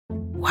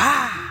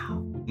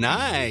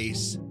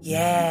Nice.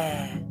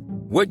 Yeah.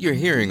 What you're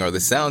hearing are the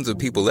sounds of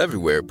people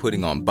everywhere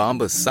putting on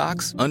Bombas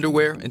socks,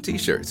 underwear, and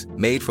T-shirts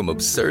made from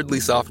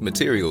absurdly soft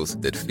materials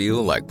that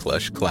feel like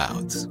plush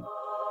clouds.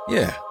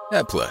 Yeah,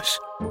 that plush.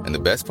 And the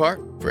best part?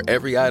 For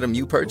every item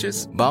you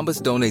purchase,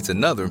 Bombas donates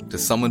another to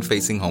someone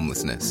facing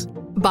homelessness.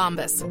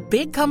 Bombas.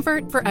 Big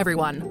comfort for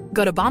everyone.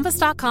 Go to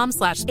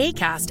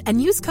bombas.com/ACAST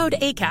and use code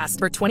ACAST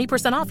for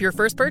 20% off your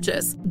first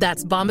purchase.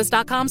 That's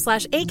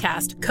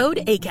bombas.com/ACAST.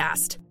 Code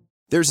ACAST.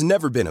 There's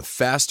never been a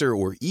faster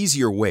or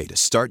easier way to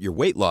start your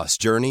weight loss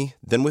journey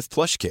than with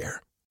PlushCare.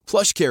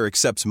 PlushCare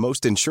accepts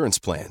most insurance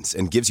plans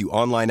and gives you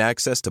online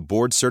access to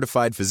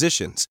board-certified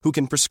physicians who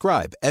can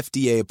prescribe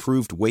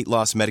FDA-approved weight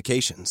loss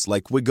medications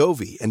like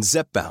Wegovy and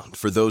Zepbound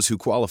for those who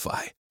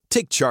qualify.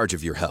 Take charge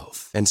of your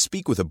health and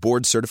speak with a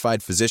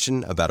board-certified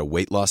physician about a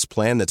weight loss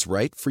plan that's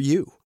right for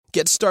you.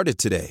 Get started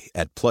today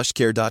at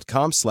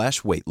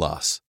plushcare.com/weight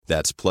loss.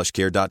 That's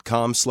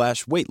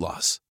plushcare.com/weight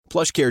loss.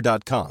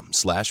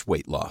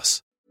 plushcare.com/weight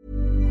loss.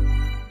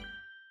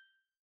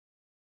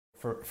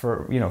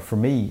 For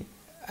me,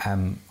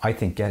 I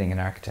think getting an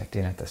architect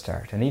in at the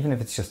start, and even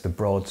if it's just the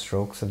broad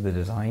strokes of the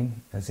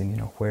design, as in,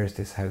 where's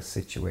this house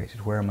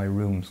situated? Where are my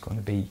rooms going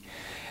to be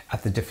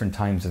at the different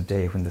times of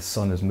day when the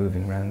sun is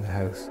moving around the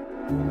house?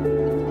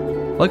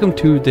 Welcome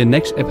to the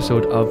next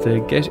episode of the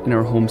Get in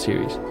Our Home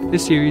series.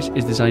 This series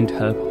is designed to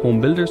help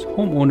home builders,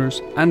 homeowners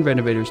and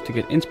renovators to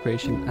get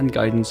inspiration and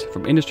guidance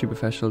from industry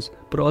professionals,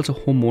 but also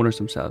homeowners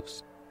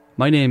themselves.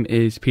 My name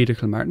is Peter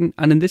Kilmartin,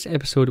 and in this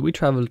episode we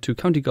travel to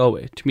County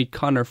Galway to meet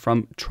Conor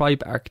from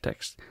Tribe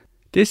Architects.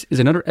 This is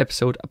another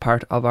episode, a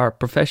part of our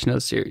professional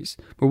series,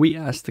 where we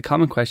ask the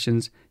common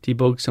questions,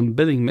 debug some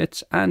building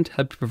myths and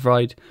help to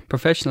provide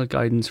professional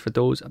guidance for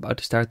those about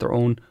to start their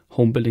own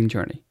home building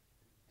journey.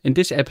 In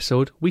this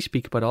episode, we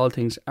speak about all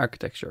things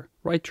architecture,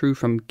 right through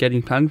from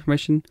getting planning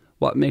permission,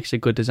 what makes a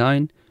good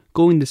design,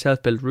 going the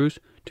self-build route,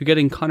 to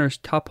getting Conor's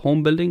top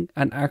home building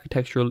and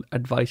architectural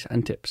advice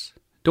and tips.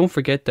 Don't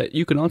forget that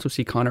you can also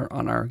see Conor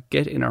on our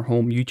Get in Our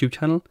Home YouTube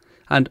channel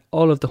and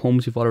all of the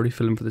homes we've already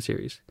filmed for the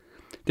series.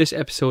 This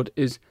episode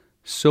is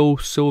so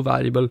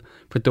valuable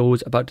for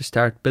those about to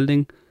start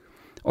building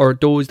or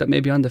those that may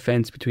be on the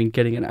fence between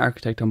getting an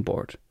architect on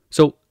board.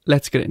 So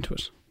let's get into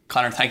it.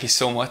 Conor, thank you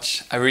so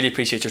much. I really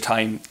appreciate your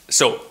time.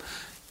 So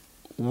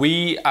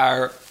we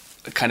are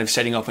kind of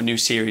setting up a new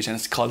series, and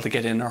it's called the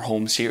Get in Our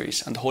Home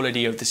series. And the whole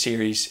idea of the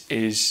series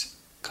is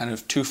kind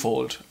of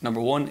twofold.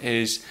 Number one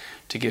is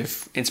to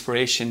give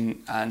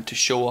inspiration and to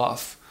show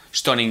off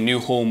stunning new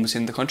homes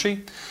in the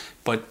country.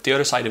 But the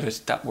other side of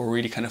it that we're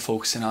really kind of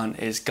focusing on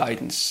is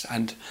guidance.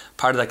 And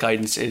part of that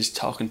guidance is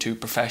talking to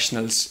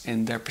professionals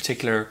in their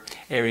particular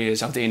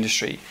areas of the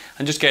industry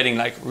and just getting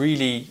like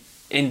really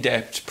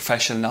in-depth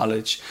professional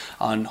knowledge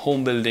on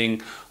home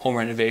building, home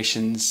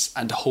renovations,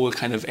 and the whole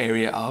kind of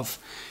area of,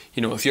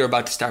 if you're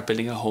about to start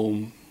building a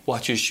home,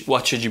 what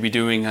should you be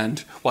doing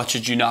and what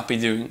should you not be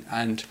doing?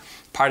 And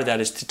part of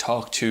that is to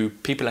talk to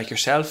people like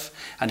yourself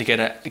and to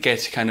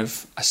get kind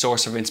of a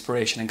source of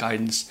inspiration and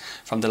guidance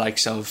from the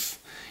likes of,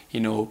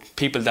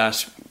 people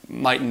that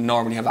mightn't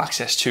normally have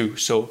access to.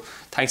 So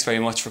thanks very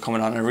much for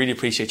coming on. I really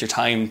appreciate your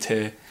time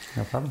to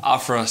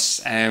offer us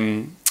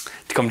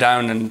to come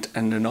down and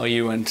annoy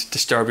you and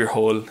disturb your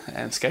whole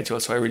schedule.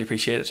 So I really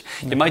appreciate it.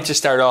 You might just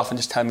start off and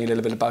just tell me a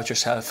little bit about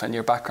yourself and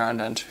your background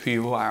and who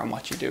you are and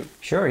what you do.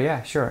 Sure.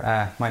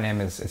 My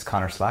name is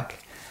Conor Slack.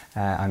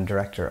 I'm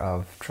director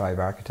of Tribe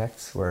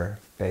Architects. We're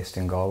based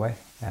in Galway,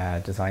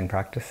 design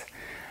practice,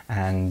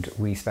 and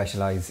we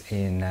specialise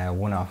in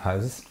one-off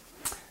houses.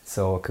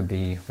 So it could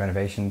be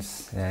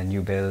renovations,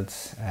 new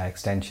builds,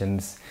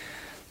 extensions.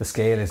 The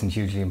scale isn't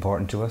hugely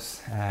important to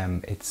us.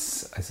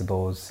 It's, I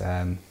suppose,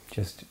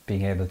 just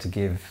being able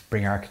to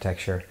bring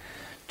architecture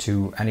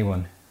to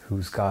anyone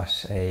who's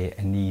got a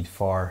need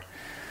for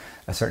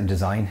a certain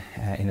design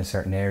in a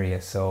certain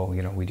area. So,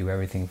 we do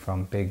everything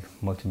from big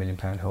multi-million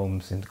pound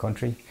homes in the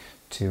country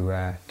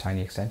to tiny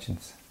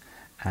extensions.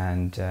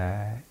 And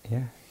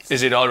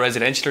Is it all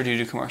residential or do you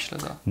do commercial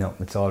as well? No,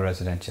 it's all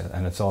residential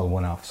and it's all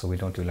one-off, so we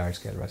don't do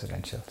large-scale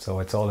residential. So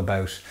it's all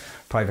about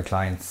private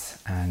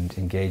clients and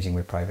engaging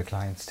with private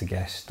clients to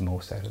get the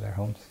most out of their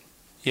homes.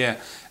 Yeah,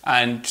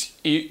 and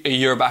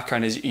your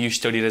background is you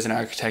studied as an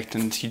architect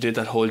and you did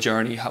that whole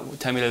journey.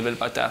 Tell me a little bit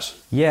about that.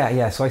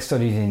 Yeah. So I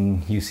studied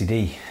in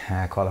UCD,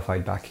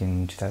 qualified back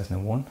in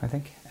 2001, I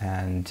think.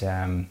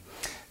 And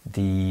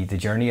the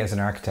journey as an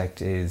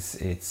architect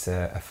it's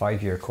a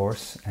 5-year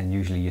course, and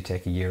usually you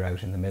take a year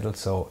out in the middle.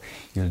 So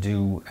you'll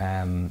do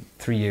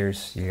 3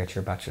 years, you get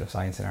your Bachelor of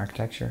Science in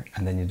Architecture,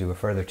 and then you do a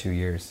further 2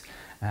 years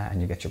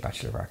and you get your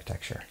Bachelor of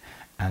Architecture.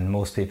 And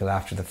most people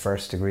after the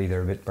first degree,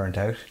 they're a bit burnt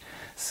out.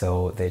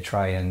 So they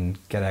try and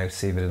get out,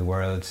 see a bit of the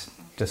world,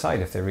 decide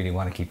if they really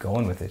want to keep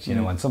going with it,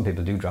 and some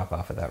people do drop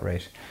off at that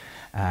rate.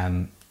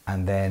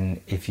 And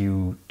then if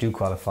you do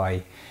qualify,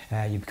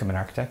 you become an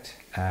architect,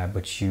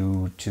 but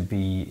to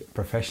be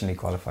professionally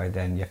qualified,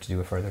 then you have to do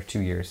a further 2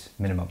 years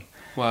minimum.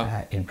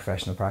 Wow. In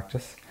professional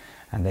practice.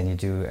 And then you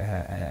do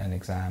an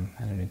exam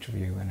and an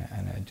interview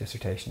and a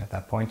dissertation at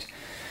that point.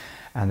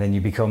 and then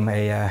you become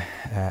a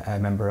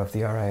member of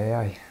the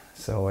RIAI.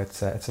 So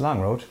it's a long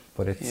road,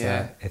 but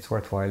it's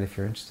worthwhile if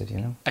you're interested, you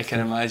know. I can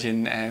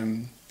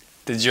imagine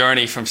the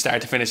journey from start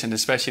to finish, and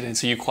especially then.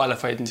 So you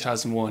qualified in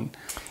 2001.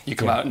 You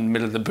come out in the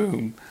middle of the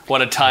boom.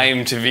 What a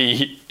time to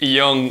be a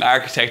young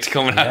architect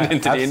coming out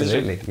into the industry.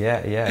 Absolutely,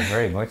 yeah,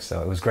 very much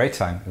so. It was a great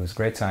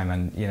time.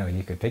 And you know,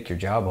 you could pick your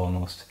job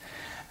almost.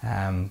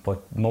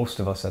 But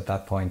most of us at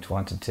that point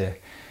wanted to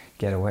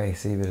get away,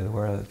 see a bit of the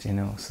world, you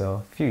know.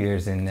 So a few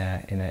years in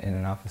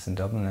an office in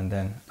Dublin, and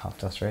then off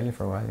to Australia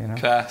for a while, you know.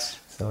 Class.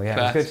 So yeah,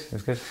 Class. It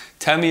was good.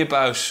 Tell me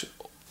about,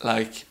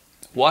 like,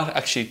 what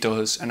actually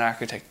does an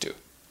architect do?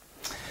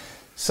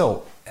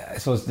 So I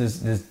suppose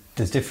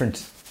there's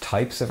different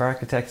types of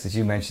architects, as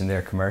you mentioned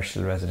there,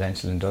 commercial,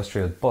 residential,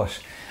 industrial, but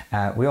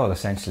we all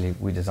essentially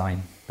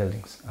design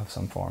buildings of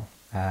some form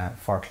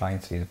for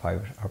clients, either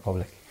private or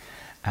public.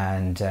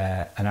 And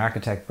an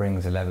architect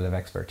brings a level of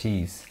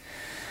expertise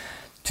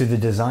to the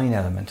design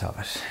element of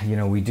it. You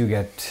know, we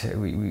get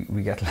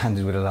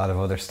landed with a lot of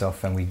other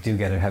stuff, and we do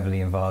get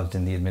heavily involved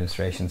in the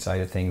administration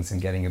side of things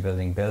and getting a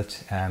building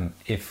built,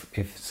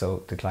 if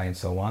so the client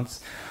so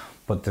wants.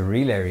 But the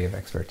real area of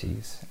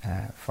expertise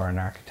for an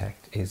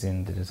architect is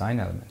in the design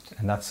element,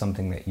 and that's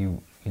something that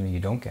you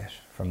don't get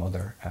from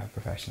other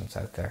professionals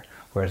out there,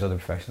 whereas other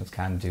professionals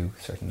can do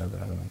certain other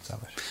elements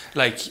of it.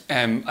 Like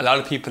a lot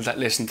of people that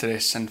listen to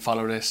this and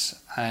follow this,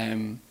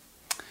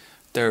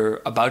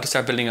 they're about to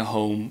start building a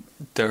home.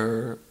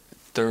 They're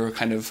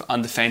kind of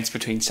on the fence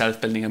between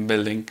self-building and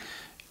building.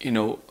 You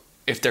know,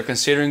 if they're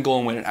considering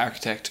going with an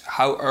architect,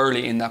 how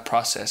early in that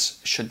process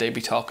should they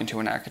be talking to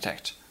an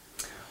architect?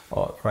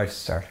 Oh, right at the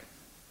start.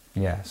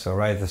 Yeah, so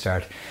right at the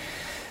start.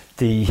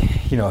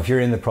 If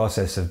you're in the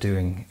process of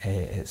doing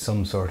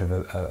some sort of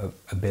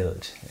a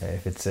build,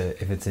 if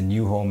it's a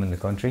new home in the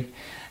country,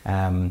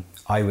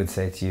 I would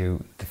say to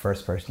you, the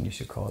first person you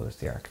should call is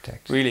the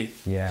architect. Really?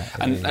 Yeah.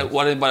 And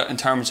what about in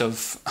terms of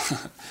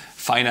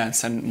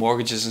finance and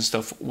mortgages and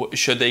stuff?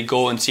 Should they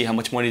go and see how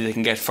much money they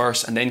can get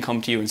first and then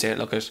come to you and say,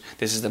 look, this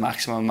is the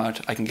maximum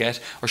amount I can get?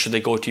 Or should they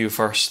go to you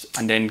first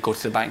and then go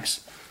to the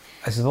banks?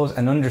 I suppose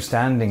an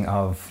understanding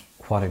of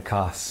what it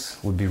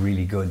costs would be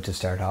really good to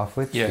start off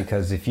with,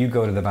 because if you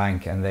go to the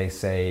bank and they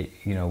say,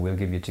 you know, we'll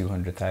give you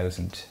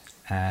 200,000,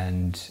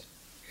 and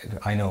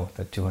I know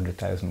that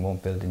 200,000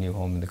 won't build a new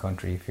home in the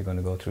country if you're going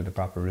to go through the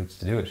proper routes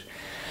to do it.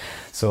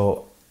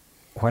 So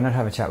why not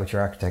have a chat with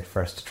your architect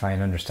first to try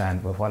and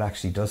understand, well, what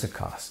actually does it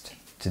cost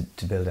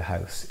to build a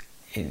house?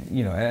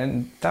 You know,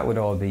 and that would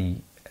all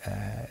be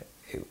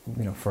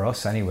for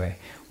us anyway,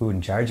 we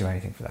wouldn't charge you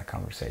anything for that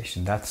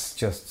conversation. That's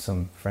just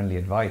some friendly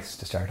advice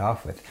to start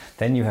off with.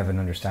 Then you have an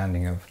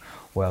understanding of,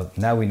 well,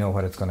 now we know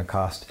what it's going to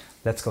cost.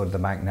 Let's go to the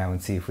bank now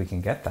and see if we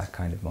can get that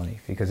kind of money.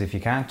 Because if you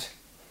can't,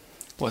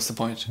 what's the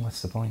point?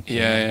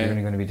 Yeah, you're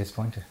only going to be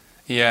disappointed.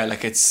 Yeah,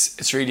 like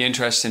it's really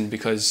interesting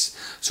because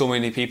so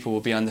many people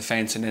will be on the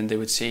fence, and then they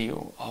would see,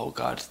 oh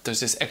God,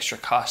 there's this extra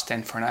cost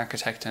then for an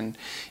architect. And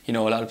you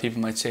know, a lot of people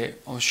might say,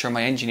 oh sure,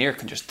 my engineer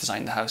can just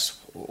design the house.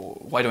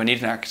 Why do I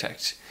need an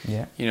architect?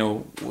 Yeah. You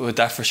know, would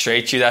that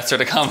frustrate you, that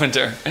sort of comment?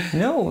 Or?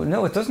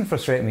 No, it doesn't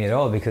frustrate me at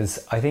all,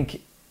 because I think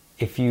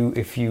if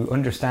you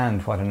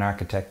understand what an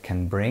architect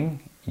can bring,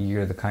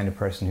 you're the kind of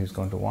person who's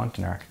going to want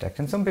an architect.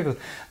 And some people,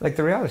 like,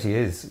 the reality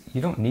is,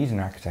 you don't need an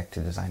architect to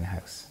design a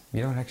house.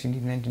 You don't actually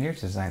need an engineer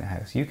to design a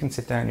house. You can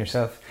sit down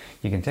yourself,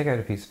 you can take out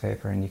a piece of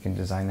paper and you can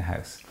design the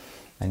house.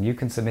 And you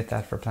can submit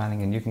that for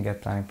planning, and you can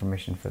get planning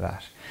permission for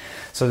that.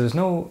 So there's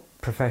no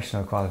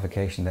professional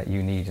qualification that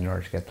you need in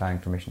order to get planning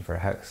permission for a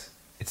house.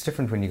 It's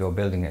different when you go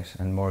building it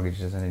and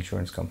mortgages and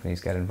insurance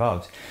companies get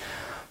involved.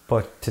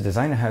 But to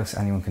design a house,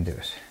 anyone can do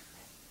it.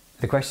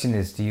 The question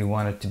is, do you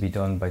want it to be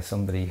done by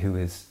somebody who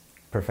is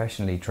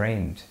professionally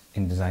trained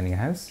in designing a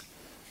house,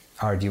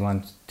 or do you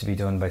want it to be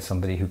done by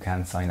somebody who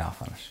can sign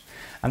off on it?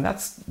 And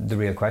that's the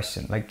real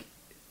question. Like,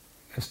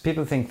 if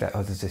people think that,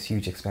 oh, there's this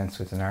huge expense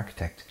with an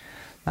architect,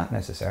 not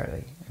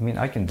necessarily. I mean,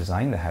 I can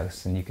design the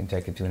house and you can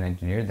take it to an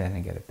engineer then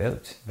and get it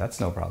built. That's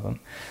no problem.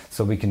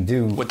 So we can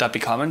do... Would that be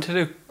common to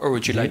do? Or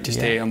would you like to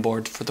stay on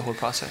board for the whole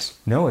process?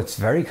 No, it's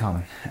very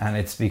common, and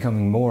it's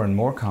becoming more and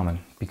more common,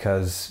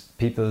 because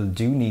people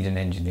do need an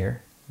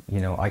engineer. You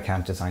know, I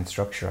can't design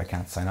structure, I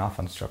can't sign off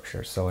on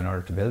structure. So in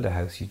order to build a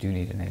house, you do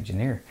need an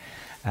engineer.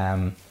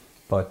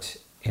 But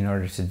in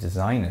order to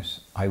design it,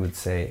 I would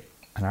say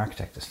an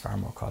architect is far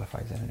more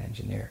qualified than an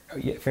engineer.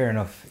 Yeah, fair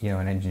enough, you know,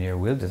 an engineer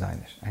will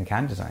design it and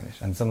can design it,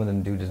 and some of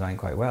them do design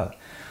quite well.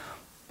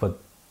 But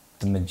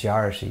the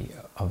majority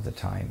of the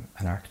time,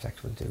 an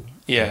architect will do.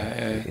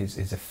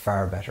 Is a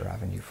far better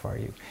avenue for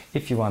you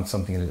if you want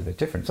something a little bit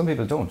different. Some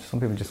people don't. Some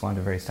people just want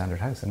a very standard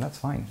house, and that's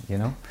fine, you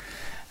know.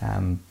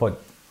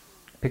 But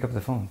pick up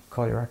the phone,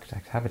 call your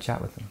architect, have a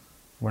chat with them.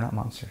 We're not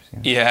monsters, you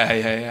know?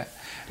 Yeah.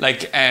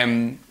 Like,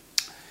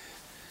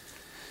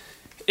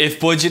 if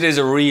budget is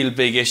a real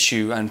big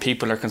issue and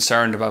people are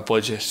concerned about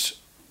budget,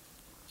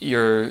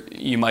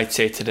 you might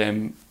say to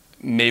them,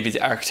 maybe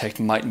the architect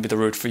mightn't be the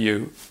route for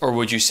you. Or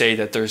would you say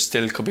that there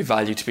still could be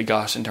value to be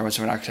got in terms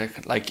of an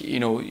architect? Like, you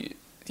know,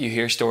 you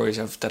hear stories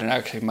of that an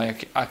architect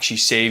might actually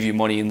save you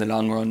money in the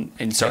long run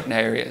in certain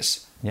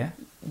areas. Yeah.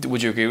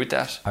 Would you agree with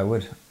that? I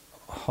would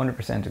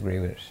 100% agree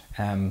with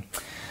it.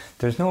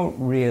 There's no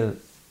real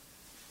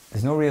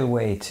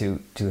way to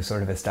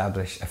sort of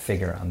establish a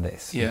figure on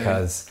this,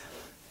 because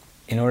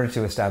in order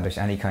to establish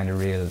any kind of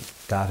real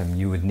datum,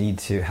 you would need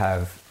to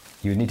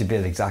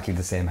build exactly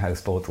the same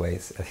house both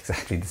ways at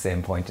exactly the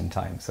same point in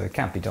time. So it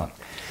can't be done.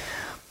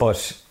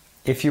 But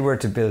if you were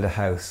to build a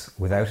house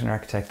without an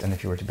architect, and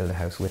if you were to build a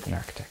house with an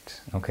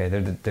architect, okay,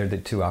 they're the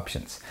two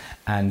options.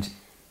 And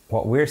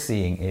what we're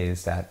seeing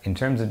is that in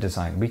terms of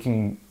design, we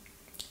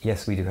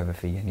do have a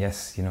fee, and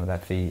yes,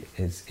 that fee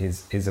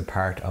is a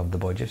part of the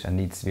budget and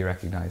needs to be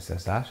recognised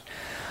as that.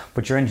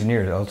 But your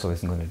engineer also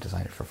isn't going to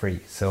design it for free.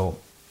 So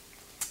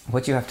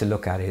what you have to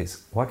look at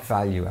is, what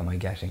value am I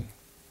getting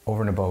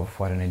over and above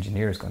what an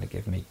engineer is going to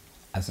give me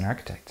as an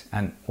architect?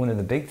 And one of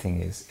the big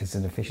things is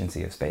an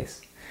efficiency of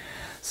space.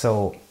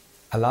 So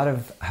a lot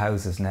of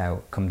houses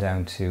now come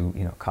down to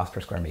cost per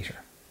square metre.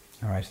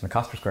 All right, and the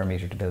cost per square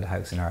metre to build a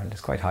house in Ireland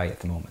is quite high at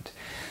the moment.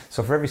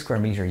 So for every square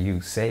metre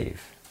you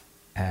save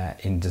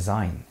in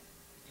design,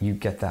 you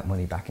get that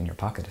money back in your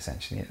pocket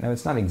essentially. Now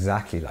it's not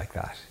exactly like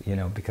that,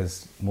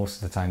 because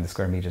most of the time the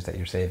square metres that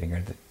you're saving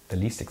are the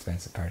least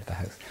expensive part of the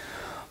house.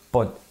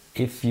 But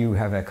if you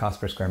have a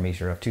cost per square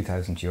metre of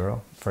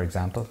 €2,000, for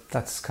example,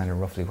 that's kind of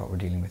roughly what we're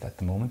dealing with at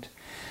the moment,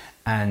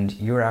 and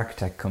your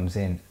architect comes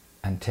in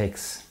and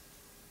takes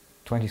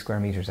 20 square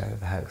metres out of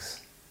the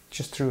house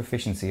just through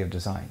efficiency of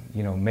design,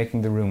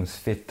 making the rooms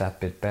fit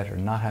that bit better,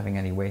 not having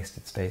any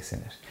wasted space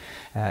in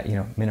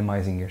it,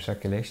 minimising your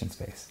circulation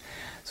space.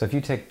 So if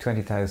you take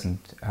 2,000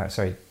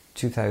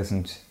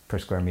 per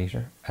square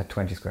metre at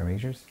 20 square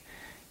metres,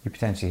 you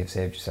potentially have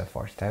saved yourself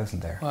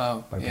 40,000 there.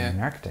 Wow, by being an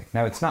architect.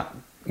 Now it's not,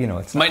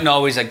 it's might not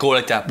always go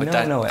like that, but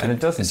no, and it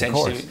doesn't, of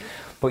course.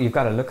 But you've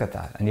got to look at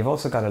that, and you've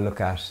also got to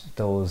look at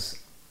those,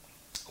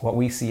 what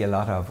we see a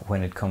lot of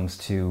when it comes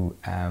to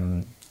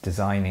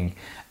designing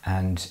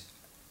and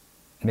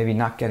maybe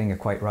not getting it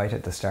quite right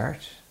at the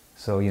start.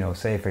 So,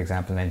 say for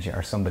example, an engineer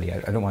or somebody, I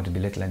don't want to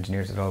belittle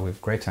engineers at all, we have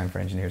great time for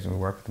engineers and we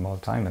work with them all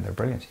the time and they're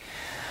brilliant.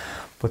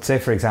 But say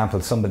for example,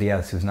 somebody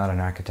else who's not an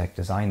architect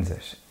designs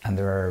it, and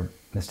there are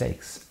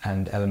mistakes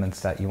and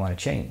elements that you want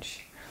to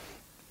change,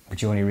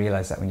 but you only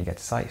realise that when you get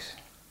to site.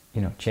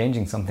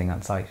 Changing something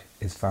on site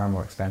is far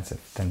more expensive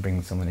than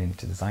bringing someone in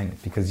to design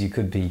it, because you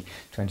could be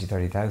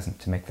 20,000-30,000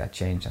 to make that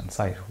change on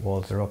site.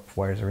 Walls are up,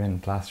 wires are in,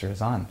 plaster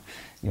is on.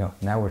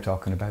 Now we're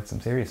talking about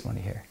some serious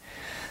money here.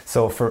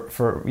 So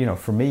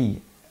for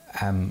me,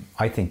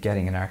 I think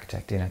getting an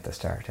architect in at the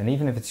start, and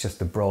even if it's just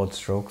the broad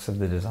strokes of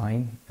the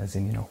design, as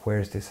in,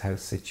 where's this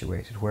house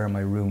situated? Where are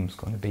my rooms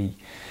going to be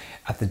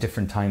at the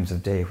different times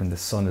of day when the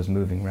sun is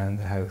moving around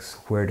the house?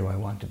 Where do I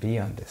want to be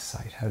on this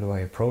site? How do I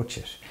approach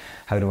it?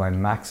 How do I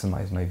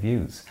maximize my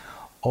views?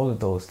 All of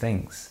those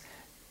things,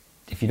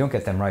 if you don't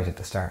get them right at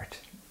the start,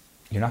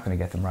 you're not going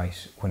to get them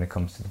right when it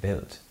comes to the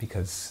build,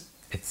 because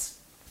it's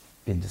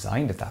been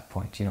designed at that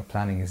point.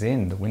 Planning is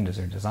in, the windows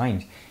are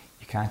designed,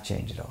 you can't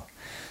change it all.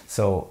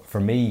 So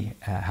for me,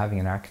 having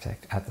an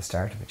architect at the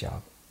start of a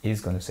job is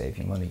going to save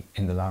you money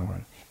in the long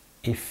run,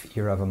 if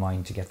you're of a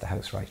mind to get the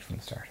house right from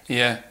the start.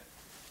 Yeah,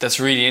 that's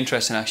really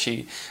interesting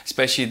actually,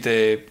 especially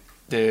the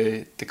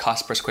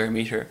cost per square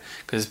metre,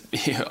 because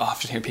you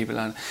often hear people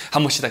on how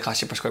much did that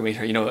cost you per square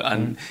metre,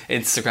 on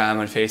Instagram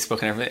and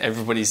Facebook, and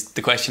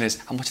the question is,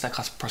 how much did that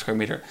cost per square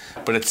metre?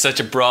 But it's such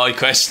a broad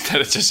question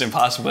that it's just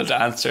impossible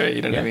to answer.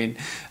 What I mean?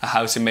 A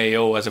house in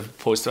Mayo as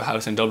opposed to a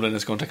house in Dublin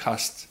is going to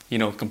cost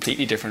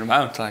completely different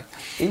amount,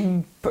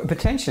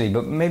 potentially,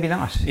 but maybe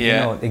not.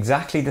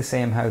 Exactly the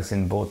same house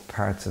in both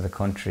parts of the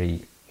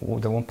country,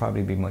 there won't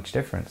probably be much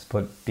difference,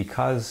 but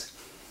because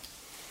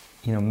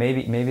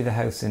maybe the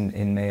house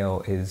in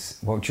Mayo is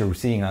what you're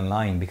seeing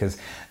online, because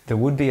there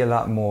would be a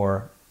lot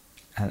more,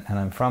 and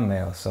I'm from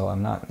Mayo, so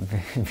I'm not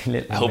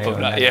belittling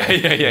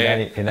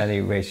Mayo in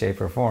any way, shape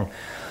or form,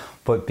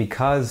 but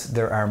because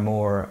there are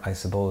more, I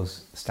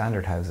suppose,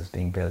 standard houses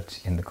being built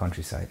in the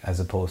countryside as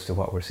opposed to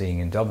what we're seeing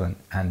in Dublin,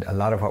 and a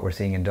lot of what we're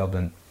seeing in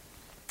Dublin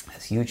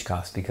has huge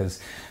costs, because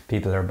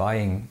people are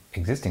buying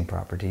existing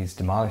properties,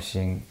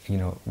 demolishing,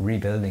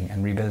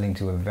 rebuilding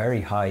to a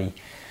very high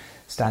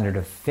standard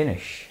of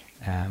finish.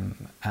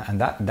 And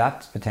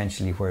that's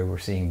potentially where we're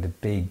seeing the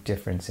big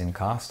difference in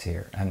cost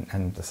here,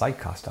 and the site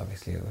cost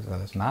obviously as well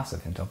is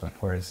massive in Dublin,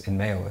 whereas in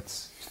Mayo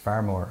it's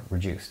far more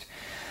reduced.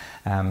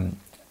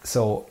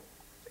 So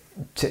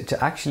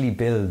to actually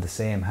build the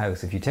same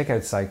house, if you take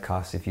out site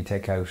costs, if you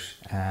take out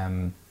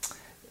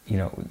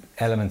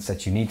elements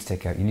that you need to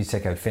take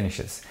out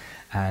finishes,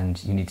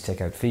 and you need to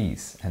take out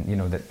fees, and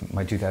that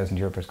my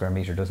 €2,000 per square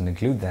metre doesn't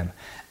include them,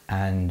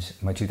 and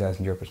my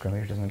 €2,000 per square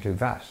metre doesn't include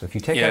that. So if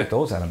you take out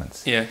those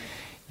elements,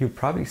 you'll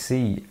probably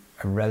see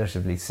a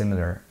relatively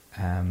similar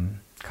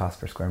cost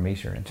per square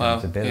metre in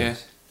terms of build,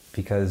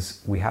 because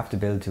we have to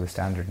build to a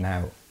standard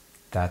now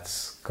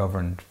that's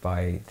governed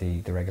by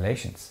the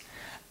regulations,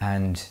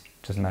 and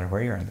it doesn't matter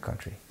where you are in the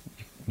country,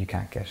 you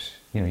can't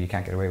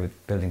get away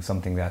with building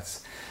something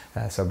that's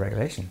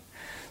sub-regulation.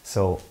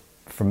 So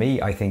for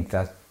me, I think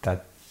that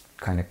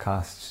kind of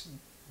cost,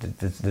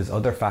 there's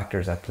other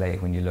factors at play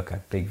when you look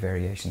at big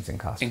variations in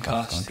cost.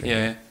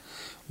 Yeah.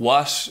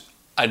 What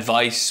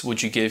advice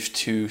would you give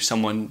to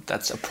someone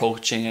that's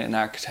approaching an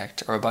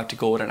architect or about to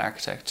go with an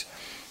architect?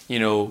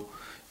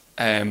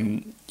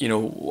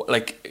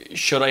 Like,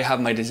 should I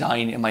have my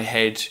design in my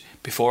head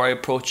before I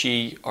approach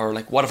you, or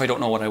like, what if I don't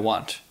know what I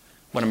want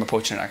when I'm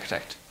approaching an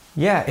architect?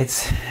 Yeah,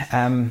 it's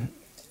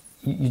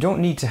you don't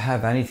need to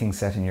have anything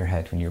set in your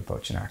head when you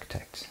approach an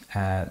architect.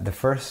 The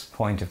first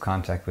point of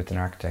contact with an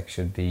architect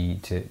should be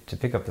to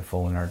pick up the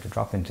phone or to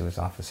drop into his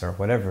office or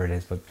whatever it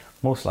is, but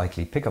most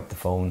likely pick up the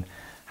phone,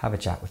 have a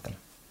chat with them.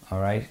 All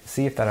right,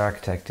 see if that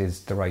architect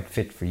is the right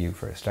fit for you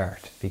for a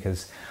start,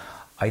 because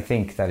I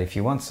think that if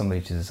you want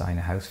somebody to design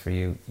a house for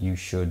you, you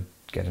should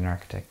get an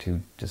architect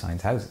who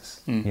designs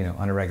houses,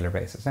 on a regular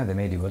basis. Now, they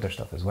may do other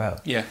stuff as well.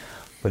 Yeah.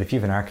 But if you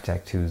have an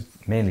architect who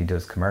mainly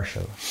does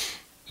commercial,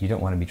 you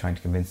don't want to be trying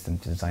to convince them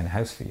to design a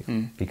house for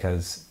you,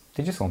 because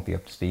they just won't be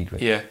up to speed with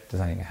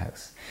designing a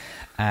house.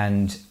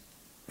 And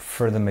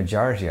for the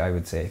majority, I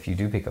would say, if you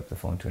do pick up the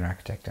phone to an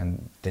architect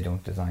and they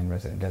don't design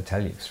resident, they'll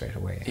tell you straight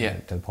away.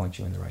 And they'll point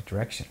you in the right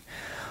direction.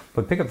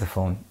 But pick up the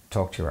phone,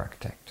 talk to your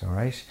architect, all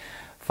right?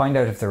 Find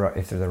out if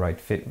they're the right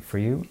fit for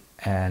you,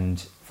 and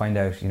find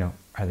out,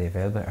 are they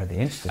available? Are they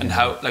interested? And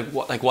how,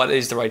 what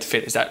is the right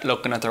fit? Is that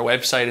looking at their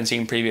website and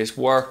seeing previous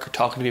work, or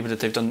talking to people that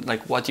they've done?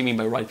 Like, what do you mean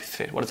by right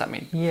fit? What does that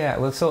mean? Yeah,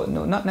 well, so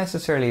no, not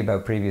necessarily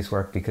about previous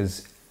work,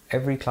 because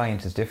every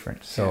client is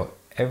different. So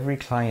every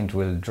client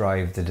will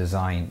drive the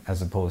design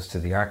as opposed to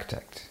the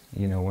architect.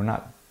 We're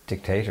not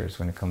dictators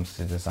when it comes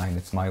to design.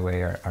 It's my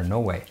way or no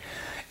way.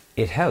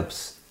 It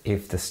helps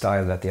if the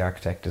style that the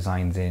architect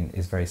designs in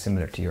is very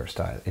similar to your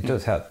style. It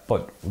does help,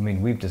 but I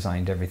mean, we've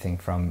designed everything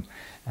from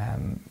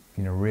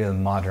real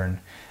modern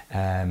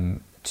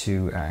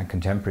to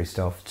contemporary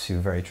stuff to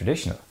very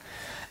traditional,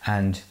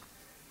 and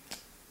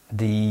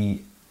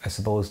the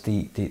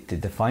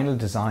final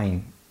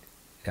design,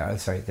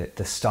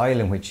 the style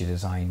in which you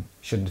design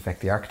shouldn't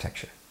affect the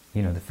architecture.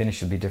 The finish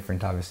should be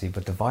different, obviously,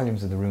 but the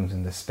volumes of the rooms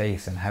and the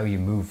space and how you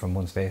move from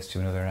one space to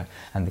another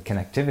and the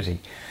connectivity,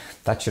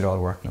 that should all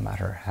work no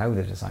matter how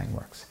the design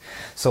works.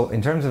 So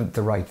in terms of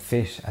the right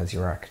fit as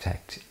your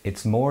architect,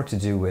 it's more to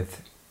do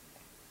with,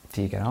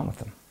 do you get on with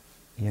them?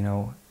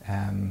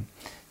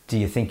 Do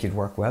you think you'd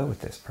work well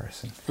with this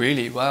person?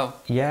 Really? Wow.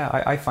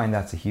 Yeah, I find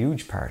that's a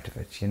huge part of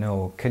it.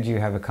 Could you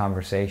have a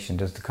conversation?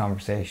 Does the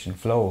conversation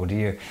flow?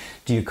 Do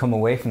you come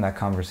away from that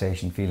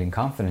conversation feeling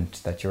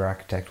confident that your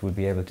architect would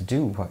be able to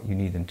do what you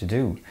need them to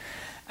do?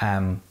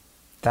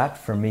 That,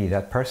 for me,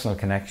 that personal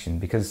connection,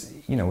 because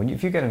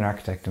if you get an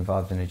architect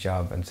involved in a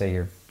job, and say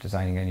you're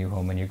designing a new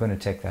home and you're going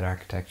to take that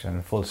architect on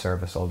a full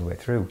service all the way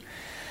through,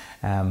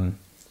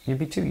 you'll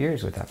be 2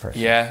 years with that person.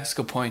 Yeah, that's a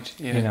good point.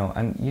 Yeah.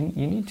 And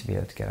you need to be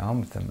able to get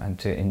on with them and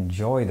to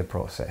enjoy the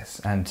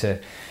process and to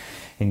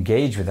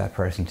engage with that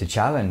person, to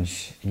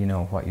challenge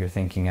what you're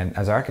thinking. And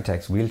as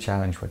architects, we'll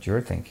challenge what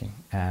you're thinking,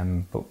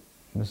 but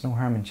there's no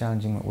harm in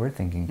challenging what we're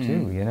thinking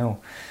too.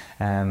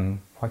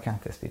 Why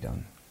can't this be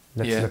done?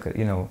 Let's look at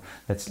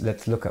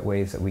let's look at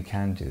ways that we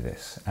can do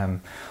this.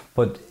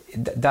 But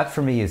that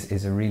for me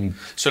is a really,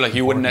 so like,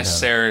 you wouldn't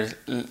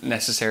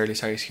necessarily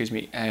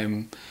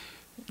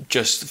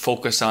just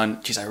focus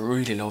on, geez, I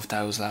really loved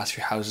those last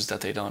few houses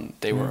that they done.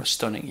 They were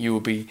stunning. You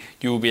would be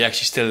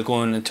actually still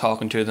going and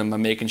talking to them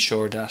and making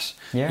sure that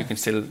you can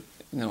still,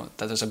 that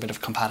there's a bit of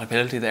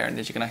compatibility there and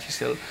that you can actually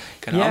still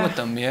get on with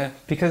them. Yeah.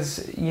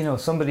 Because,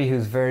 somebody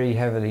who's very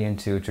heavily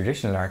into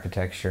traditional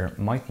architecture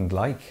mightn't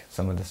like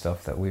some of the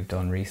stuff that we've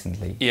done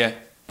recently. Yeah.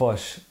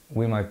 But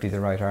we might be the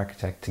right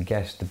architect to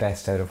get the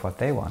best out of what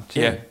they want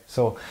too. Yeah.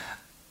 So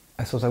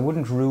I suppose I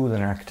wouldn't rule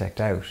an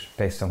architect out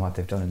based on what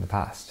they've done in the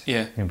past.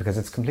 Yeah. Because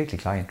it's completely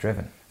client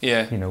driven.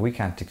 Yeah. We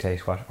can't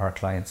dictate what our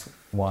clients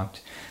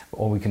want.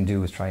 All we can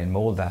do is try and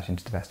mold that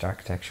into the best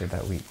architecture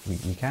that we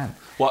can.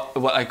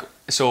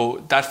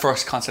 So that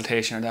first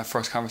consultation or that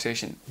first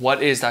conversation,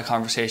 what is that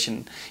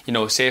conversation?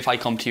 Say if I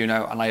come to you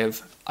now and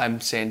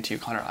I'm saying to you,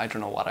 Conor, I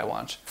don't know what I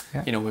want.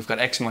 Yeah. We've got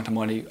X amount of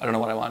money, I don't know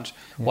what I want.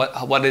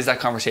 Yeah. What is that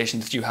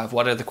conversation that you have?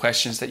 What are the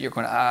questions that you're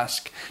going to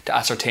ask to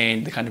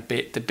ascertain the kind of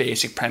the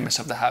basic premise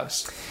of the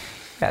house?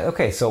 Yeah,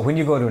 okay, so when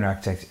you go to an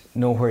architect,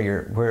 know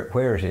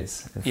where it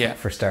is,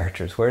 for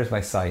starters. Where's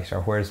my site, or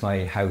where's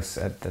my house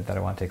that I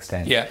want to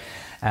extend? Yeah.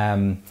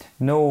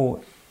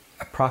 Know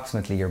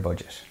approximately your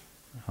budget,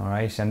 all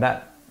right? And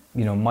that,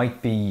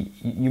 might be,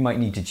 you might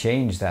need to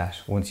change that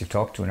once you've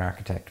talked to an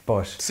architect,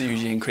 but... So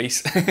usually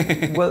increase?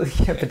 Well,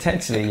 yeah,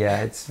 potentially,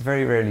 yeah. It's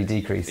very rarely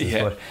decreases,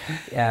 but...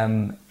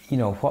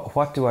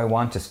 what do I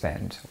want to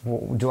spend?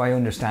 Do I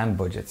understand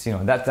budgets?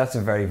 That's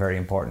a very, very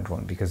important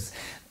one, because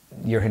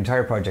your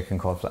entire project can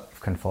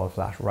fall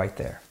flat right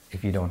there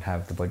if you don't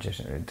have the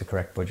budget, the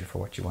correct budget for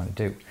what you want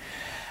to do.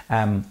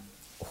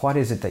 What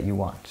is it that you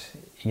want?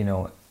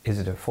 Is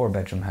it a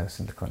 4-bedroom house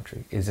in the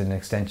country? Is it an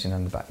extension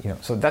on the back?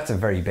 So that's a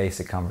very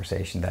basic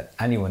conversation that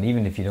anyone,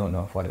 even if you don't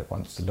know what it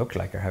wants to look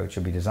like or how it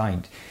should be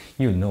designed,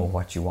 you'll know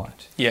what you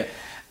want. Yeah.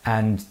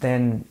 And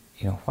then,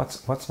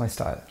 what's my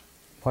style?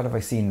 what have I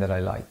seen that I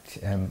liked?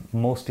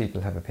 Most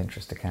people have a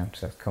Pinterest account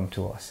that come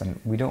to us, and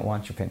we don't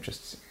want your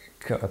Pinterest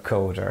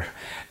code or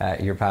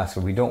your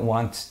password. We don't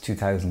want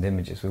 2,000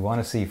 images. We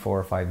want to see 4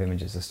 or 5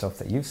 images of stuff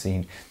that you've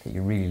seen that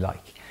you really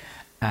like.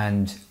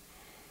 And,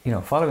 you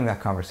know, following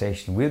that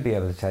conversation, we'll be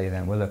able to tell you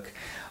then, well, look,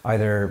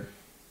 either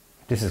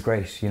this is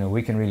great, you know,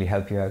 we can really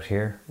help you out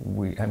here,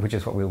 which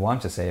is what we'll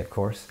want to say, of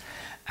course,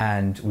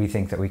 and we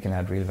think that we can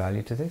add real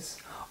value to this.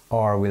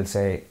 Or we'll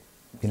say,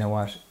 you know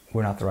what,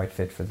 we're not the right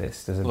fit for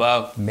this. There's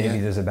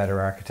a better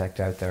architect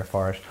out there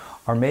for it.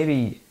 Or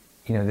maybe,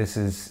 you know, this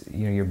is,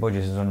 you know, your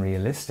budget is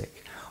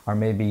unrealistic. Or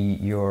maybe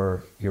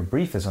your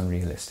brief is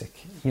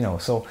unrealistic. You know,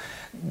 so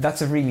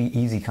that's a really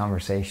easy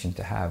conversation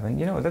to have. And,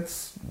 you know,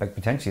 that's like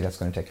potentially that's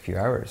going to take a few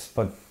hours,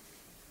 but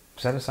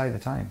set aside the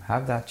time,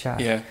 have that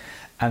chat. Yeah.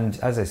 And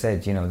as I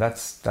said, you know,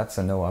 that's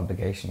a no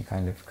obligation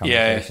kind of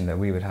conversation that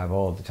we would have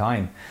all the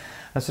time.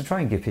 And so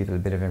try and give people a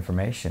bit of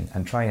information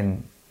and try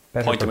and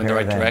better point them in the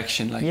right them.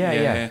 direction. Like,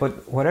 yeah.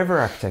 But whatever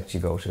architect you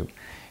go to,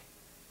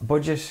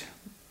 budget,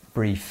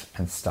 brief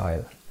and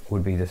style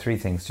would be the 3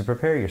 things to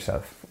prepare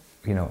yourself,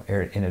 you know,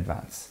 in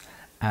advance,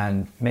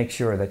 and make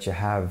sure that you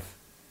have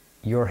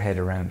your head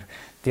around.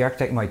 The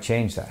architect might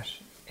change that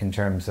in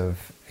terms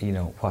of, you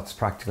know, what's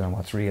practical and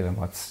what's real and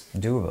what's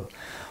doable,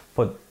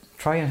 but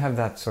try and have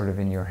that sort of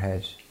in your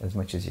head as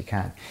much as you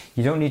can.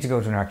 You don't need to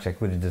go to an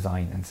architect with a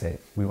design and say,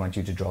 we want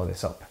you to draw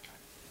this up.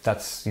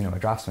 That's, you know, a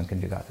draftsman can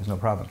do that, there's no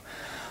problem.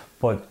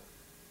 But,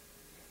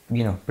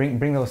 you know,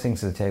 bring those things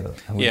to the table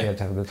and we'll be able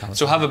to have a good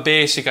conversation. So have a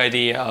basic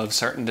idea of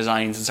certain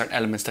designs and certain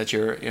elements that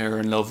you're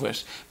in love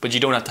with, but you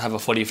don't have to have a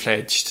fully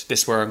fledged,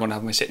 this is where I'm going to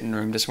have my sitting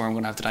room, this is where I'm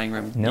going to have the dining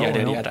room,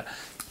 yada.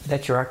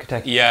 Let your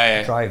architect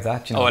drive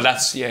that, you know. Oh,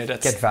 that's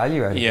get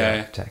value out of your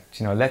architect.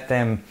 You know, let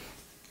them,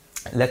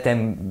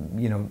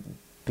 you know,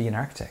 be an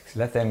architect.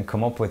 Let them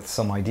come up with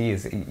some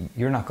ideas.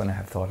 You're not going to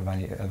have thought of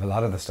a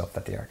lot of the stuff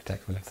that the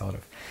architect will have thought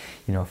of.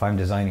 You know, if I'm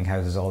designing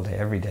houses all day,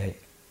 every day,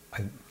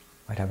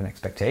 I'd have an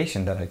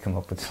expectation that I'd come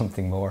up with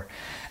something more.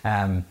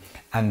 And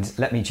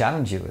let me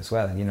challenge you as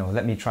well. You know,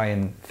 let me try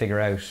and figure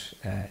out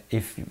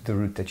if the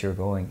route that you're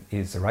going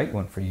is the right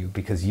one for you,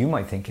 because you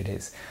might think it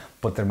is,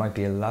 but there might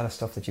be a lot of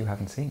stuff that you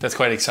haven't seen. That's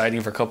quite exciting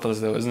for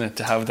couples though, isn't it?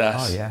 To have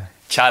that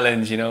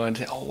challenge, you know,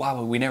 and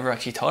wow, we never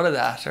actually thought of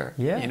that, or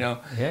you know.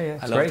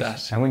 I love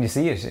that. And when you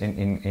see it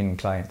in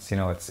clients, you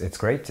know, it's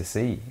great to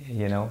see,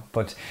 you know.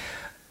 But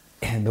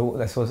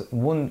I suppose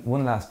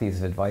one last piece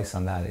of advice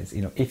on that is,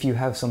 you know, if you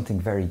have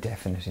something very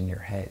definite in your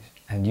head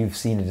and you've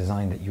seen a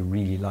design that you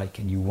really like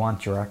and you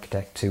want your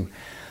architect to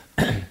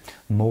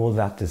mold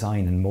that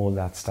design and mold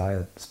that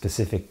style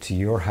specific to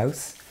your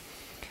house,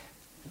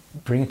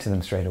 bring it to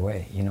them straight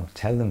away. You know,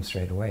 tell them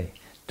straight away.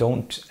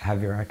 Don't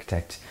have your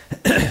architect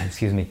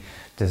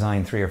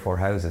design 3 or 4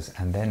 houses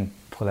and then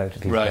pull out a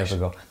piece of paper and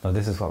go, no,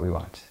 this is what we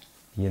want.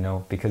 You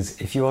know, because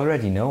if you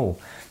already know,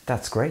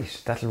 that's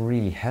great. That'll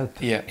really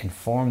help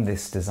inform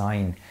this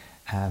design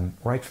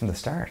right from the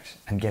start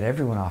and get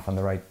everyone off on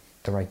the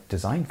right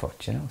design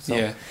foot, you know.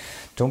 So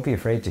don't be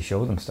afraid to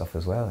show them stuff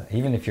as well.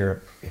 Even if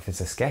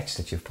it's a sketch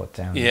that you've put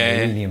down, you're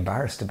really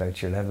embarrassed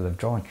about your level of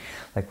drawing.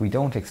 Like, we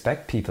don't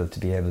expect people to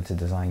be able to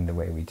design the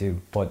way we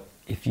do, but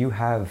if you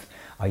have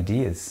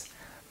ideas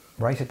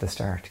right at the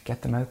start,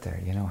 get them out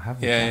there, you know,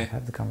 have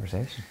the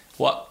conversation.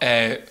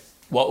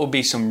 What would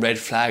be some red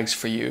flags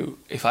for you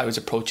if I was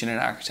approaching an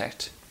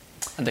architect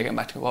and they get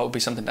back to me? What would be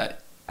something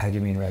that... How do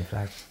you mean red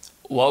flags?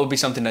 What would be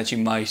something that you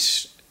might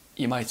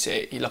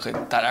say, look,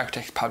 that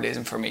architect probably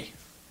isn't for me?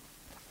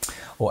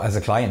 Oh, as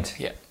a client?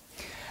 Yeah.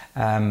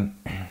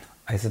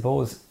 I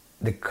suppose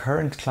the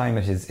current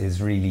climate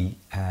is really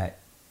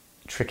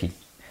tricky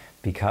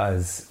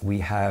because we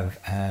have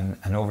an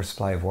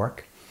oversupply of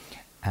work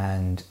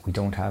and we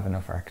don't have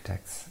enough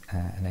architects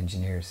and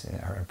engineers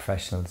or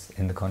professionals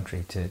in the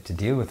country to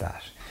deal with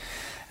that.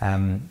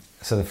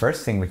 So the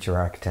first thing with your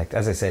architect,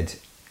 as I said,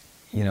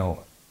 you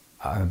know,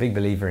 I'm a big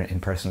believer in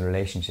personal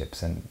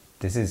relationships, and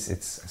I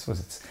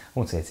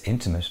won't say it's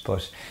intimate,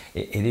 but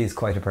it is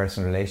quite a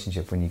personal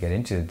relationship when you get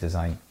into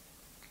design.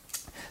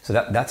 So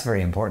that's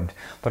very important.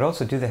 But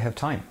also, do they have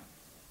time?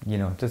 You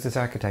know, does this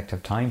architect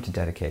have time to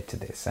dedicate to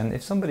this? And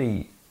if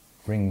somebody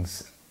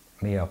rings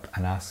me up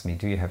and asks me,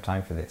 do you have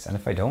time for this? And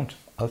if I don't,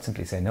 I'll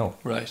simply say no.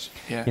 Right,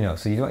 yeah. You know,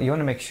 so you want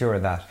to make sure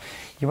that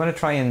you want to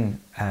try and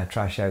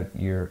trash out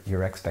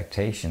your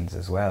expectations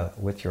as well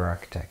with your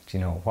architect.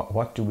 You know,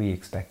 what do we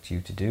expect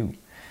you to do?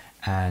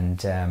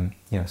 And,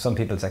 you know, some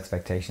people's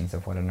expectations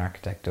of what an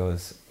architect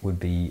does would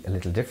be a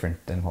little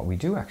different than what we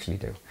do actually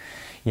do.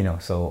 You know,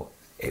 so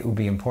it would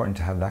be important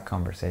to have that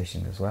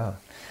conversation as well.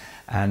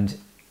 And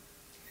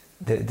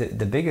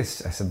the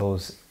biggest, I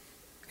suppose,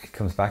 it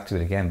comes back to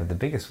it again, but the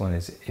biggest one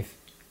is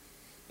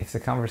if the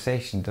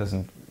conversation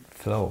doesn't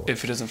flow.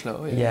 If it doesn't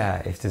flow,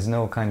 if there's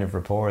no kind of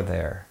rapport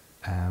there,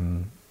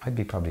 I'd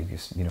be probably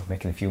just, you know,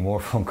 making a few more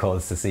phone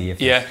calls to see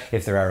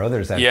if there are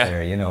others out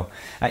there, you know.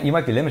 You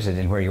might be limited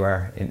in where you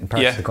are in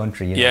parts of the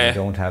country, you know, you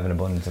don't have an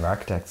abundance of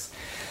architects.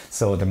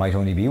 So there might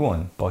only be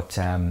one, but,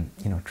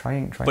 you know,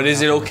 try. But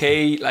is it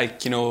okay,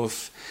 like, you know,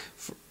 if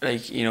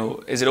like, you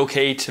know, is it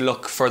okay to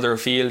look further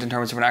afield in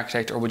terms of an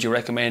architect, or would you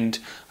recommend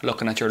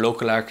looking at your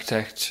local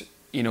architect,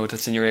 you know,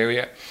 that's in your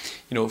area?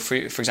 You know, for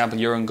example,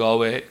 you're in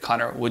Galway,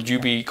 Conor. Would you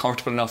be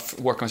comfortable enough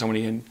working with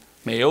somebody in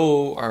Mayo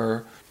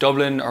or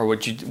Dublin, or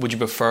would you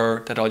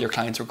prefer that all your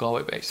clients were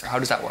Galway based? Or how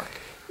does that work?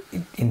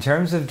 In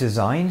terms of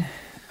design,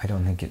 I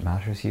don't think it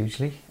matters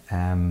hugely.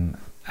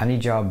 Any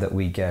job that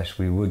we get,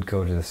 we would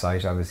go to the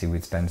site. Obviously,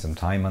 we'd spend some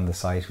time on the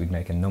site. We'd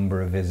make a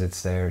number of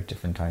visits there,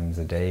 different times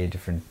a day,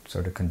 different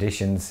sort of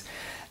conditions.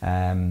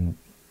 And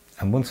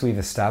once we've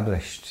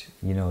established,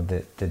 you know,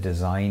 the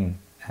design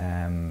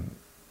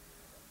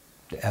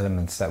the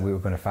elements that we were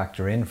going to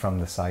factor in from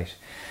the site,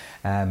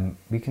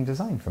 we can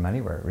design from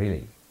anywhere,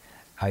 really.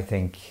 I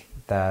think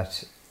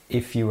that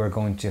if you are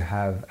going to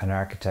have an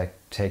architect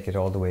take it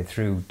all the way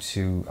through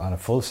to on a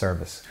full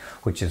service,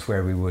 which is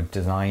where we would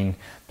design,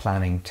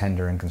 planning,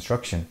 tender and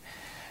construction,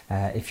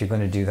 if you're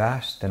going to do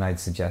that, then I'd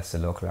suggest a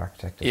local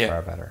architect is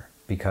far better,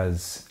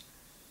 because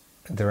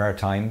there are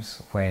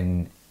times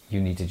when you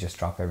need to just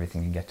drop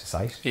everything and get to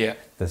site. Yeah.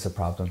 There's a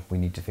problem. We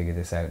need to figure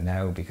this out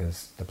now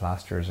because the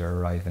plasterers are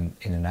arriving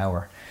in an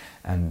hour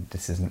and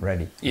this isn't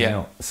ready. Yeah. You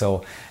know?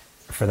 So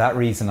for that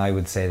reason, I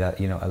would say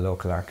that, you know, a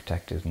local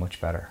architect is much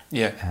better.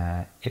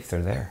 Yeah. If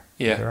they're there.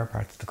 Yeah. There are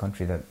parts of the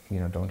country that, you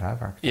know, don't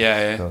have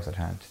architects close at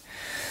hand.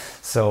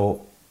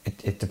 So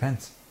it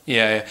depends.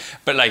 Yeah,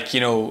 but like,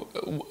 you know,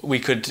 we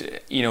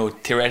could, you know,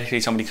 theoretically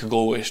somebody could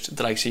go with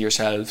the likes of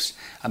yourselves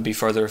and be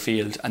further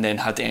afield and then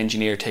have the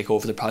engineer take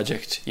over the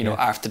project, you know,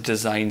 after the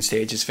design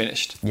stage is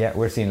finished. Yeah,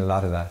 we're seeing a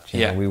lot of that.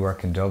 You know, we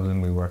work in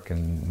Dublin, we work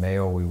in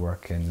Mayo, we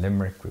work in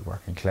Limerick, we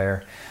work in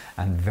Clare,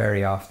 and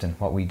very often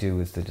what we do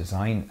is the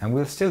design, and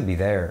we'll still be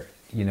there,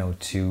 you know,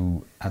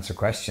 to answer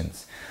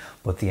questions,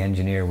 but the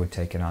engineer would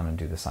take it on and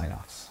do the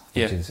sign-offs,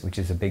 which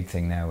is a big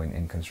thing now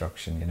in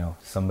construction. You know,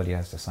 somebody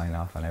has to sign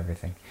off on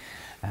everything.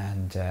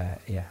 And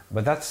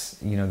but that's,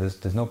 you know,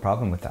 there's no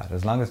problem with that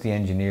as long as the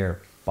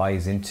engineer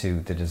buys into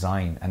the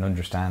design and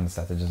understands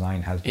that the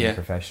design has been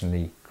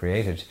professionally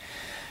created,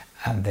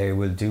 and they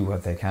will do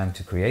what they can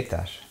to create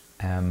that.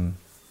 Then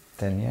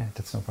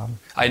that's no problem.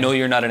 I know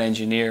you're not an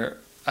engineer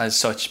as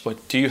such,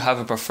 but do you have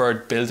a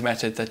preferred build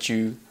method that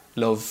you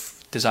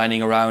love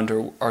designing around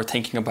or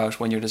thinking about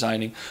when you're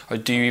designing, or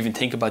do you even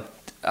think about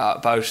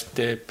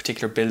the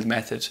particular build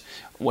method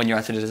when you're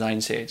at the design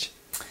stage?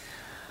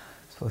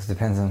 It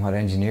depends on what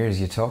engineers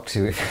you talk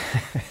to.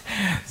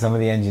 Some of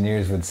the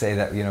engineers would say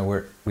that, you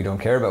know, we don't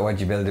care about what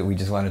you build it, we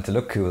just want it to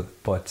look cool.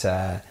 But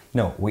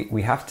no,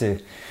 we have to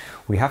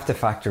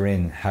factor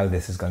in how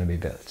this is going to be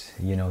built.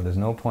 You know, there's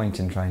no point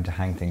in trying to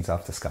hang things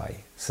off the sky.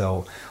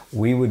 So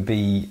we would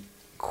be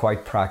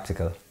quite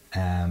practical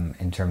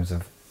in terms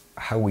of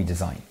how we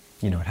design.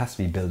 You know, it has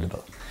to be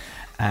buildable.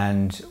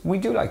 And we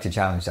do like to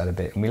challenge that a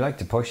bit, and we like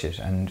to push it,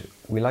 and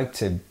we like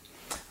to,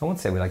 I won't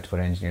say we like to put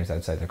engineers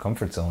outside their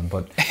comfort zone,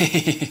 but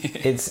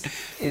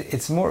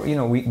it's more, you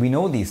know, we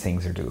know these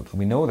things are doable.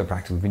 We know they're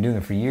practical. We've been doing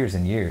it for years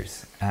and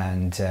years.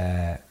 And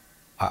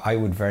I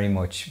would very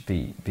much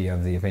be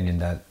of the opinion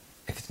that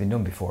if it's been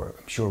done before,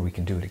 I'm sure we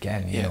can do it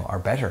again, you know, or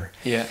better.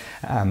 Yeah.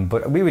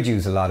 But we would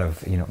use a lot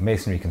of, you know,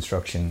 masonry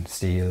construction,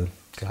 steel,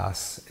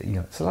 glass. You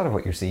know, it's a lot of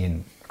what you're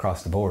seeing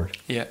across the board.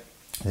 Yeah.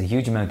 There's a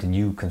huge amount of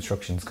new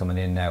constructions coming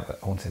in now.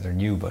 I won't say they're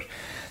new, but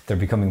they're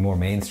becoming more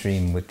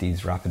mainstream with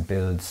these rapid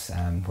builds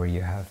where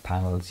you have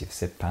panels, you have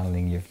SIP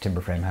paneling, you have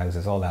timber frame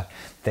houses, all that.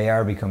 They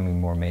are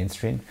becoming more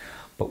mainstream,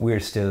 but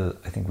we're still,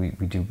 I think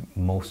we do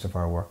most of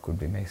our work would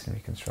be masonry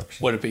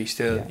construction. Would it be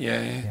still?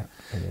 Yeah,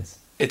 it is.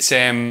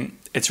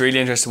 It's really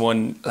interesting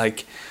one,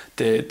 like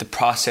the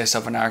process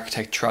of an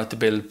architect throughout the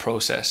build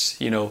process,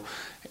 you know.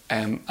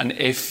 And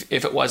if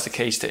it was the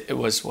case that it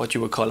was what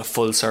you would call a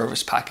full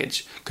service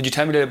package, could you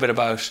tell me a little bit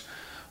about,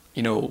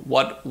 you know,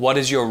 what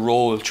is your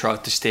role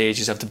throughout the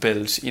stages of the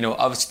build? You know,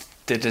 obviously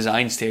the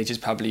design stage is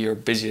probably your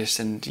busiest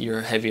and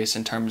your heaviest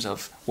in terms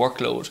of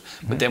workload.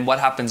 Mm-hmm. But then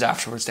what happens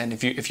afterwards then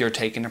if you're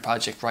taking a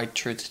project right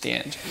through to the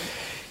end?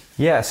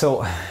 Yeah,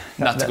 so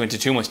not to go into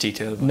too much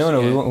detail.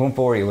 No, we won't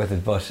bore you with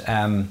it, but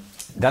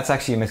that's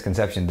actually a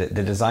misconception.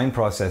 The design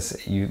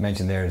process you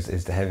mentioned there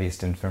is the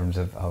heaviest in terms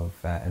of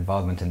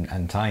involvement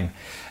and time.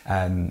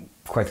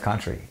 Quite the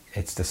contrary,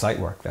 it's the site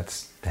work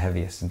that's the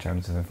heaviest in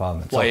terms of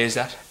involvement. Why is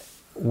that?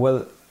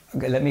 Well,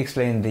 let me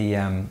explain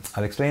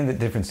I'll explain the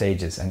different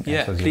stages, and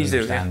I suppose you'll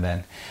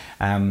understand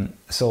then.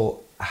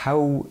 So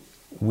how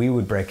we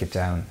would break it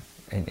down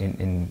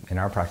in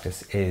our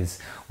practice is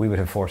we would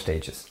have 4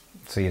 stages.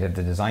 So you'd have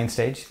the design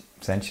stage,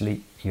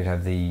 essentially. You'd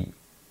have the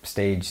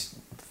stage,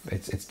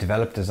 it's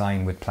developed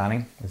design with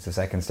planning, it's the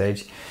second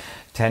stage,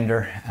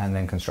 tender, and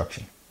then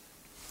construction.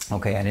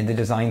 Okay, and in the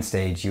design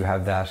stage you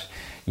have that,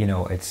 you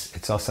know,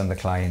 it's us and the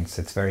clients,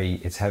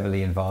 it's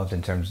heavily involved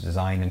in terms of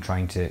design and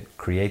trying to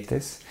create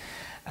this.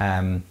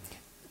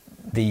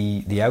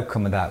 The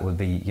outcome of that will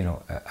be, you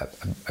know,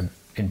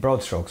 in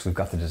broad strokes, we've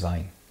got the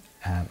design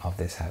of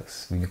this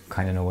house. We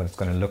kind of know what it's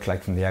going to look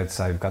like from the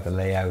outside, we've got the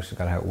layout, we've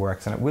got how it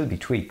works, and it will be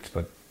tweaked,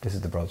 but this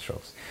is the broad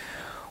strokes.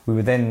 We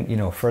would then, you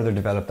know, further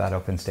develop that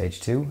up in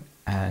stage 2,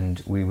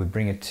 and we would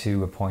bring it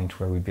to a point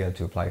where we'd be able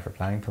to apply for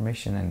planning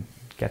permission and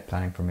get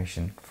planning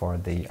permission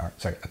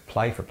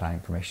apply for planning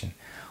permission.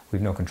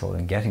 We've no control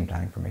in getting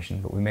planning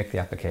permission, but we make the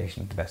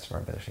application to the best of our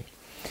ability.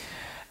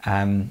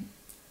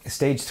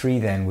 Stage 3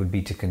 then would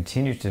be to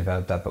continue to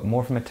develop that, but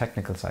more from a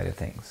technical side of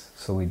things.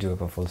 So we do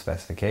up a full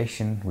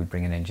specification, we'd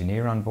bring an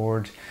engineer on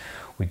board,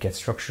 we'd get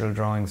structural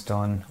drawings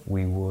done,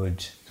 we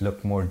would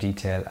look more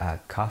detail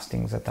at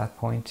costings at that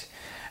point.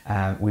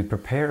 We'd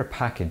prepare a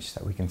package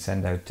that we can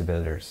send out to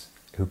builders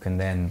who can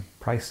then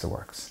price the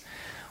works.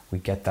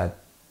 We'd get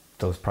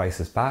those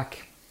prices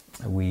back,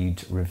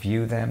 we'd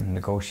review them,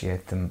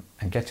 negotiate them,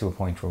 and get to a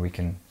point where we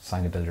can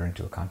sign a builder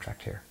into a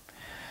contract here.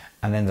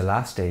 And then the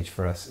last stage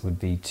for us would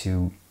be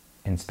to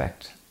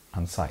inspect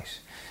on site.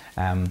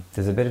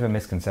 There's a bit of a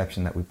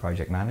misconception that we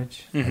project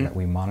manage and that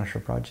we monitor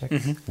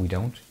projects. We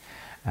don't.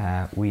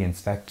 We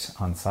inspect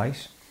on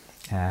site,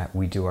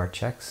 we do our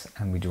checks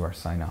and we do our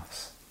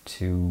sign-offs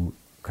to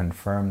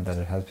confirm that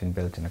it has been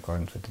built in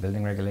accordance with the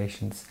building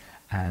regulations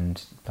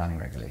and planning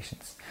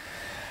regulations.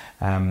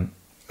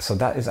 So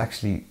that is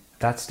actually,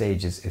 that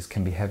stage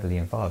can be heavily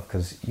involved,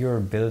 because your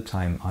build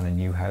time on a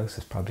new house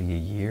is probably a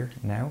year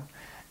now.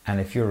 And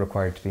if you're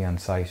required to be on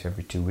site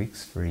every 2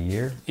 weeks for a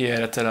year,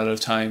 that's a lot of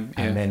time.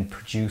 And then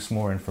produce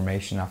more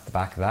information off the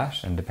back of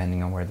that, and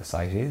depending on where the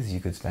site is, you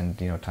could spend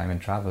time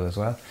and travel as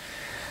well.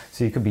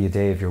 So you could be a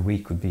day of your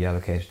week would be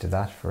allocated to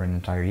that for an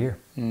entire year,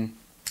 and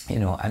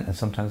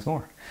sometimes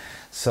more.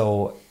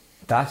 So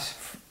that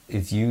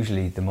is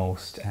usually the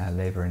most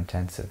labour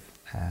intensive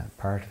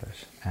part of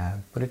it.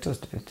 But it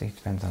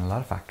depends on a lot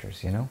of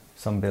factors.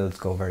 Some builds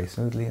go very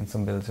smoothly and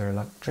some builds are a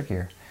lot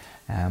trickier.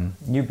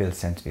 New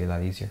builds tend to be a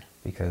lot easier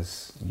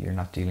because you're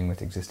not dealing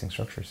with existing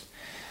structures,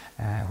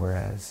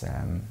 whereas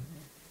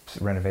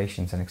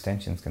renovations and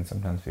extensions can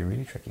sometimes be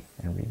really tricky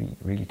and really,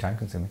 really time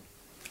consuming.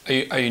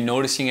 Are you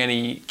noticing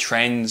any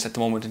trends at the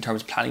moment in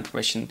terms of planning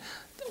permission?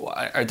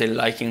 Are they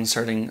liking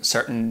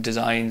certain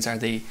designs?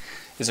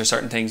 Is there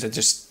certain things that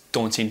just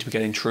don't seem to be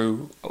getting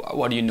through?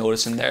 What are you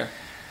noticing there?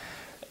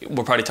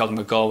 We're probably talking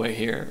about Galway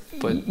here,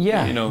 but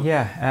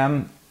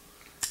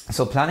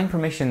so planning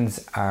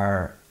permissions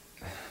are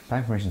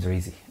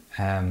easy.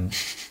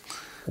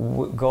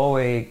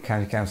 Galway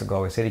County Council,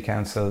 Galway City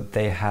Council,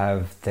 they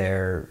have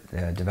their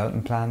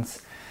development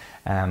plans.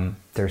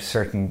 There's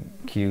certain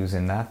cues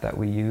in that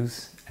we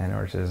use in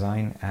order to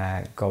design.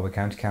 Galway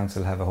County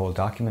Council have a whole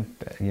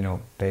document,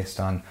 based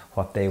on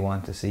what they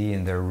want to see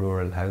in their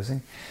rural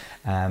housing.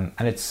 And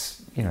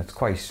it's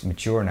quite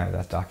mature now,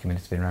 that document.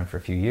 It's been around for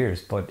a few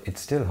years, but it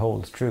still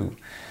holds true.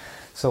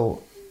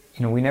 So,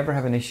 we never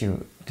have an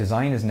issue.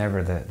 Design is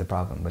never the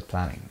problem with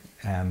planning.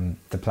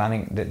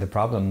 The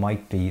problem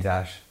might be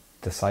that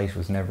the site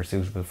was never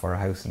suitable for a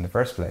house in the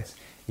first place,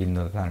 even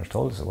though the planners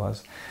told us it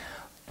was.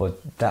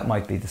 But that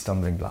might be the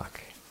stumbling block,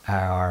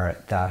 or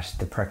that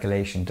the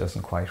percolation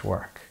doesn't quite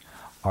work,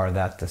 or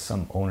that there's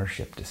some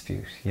ownership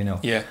dispute,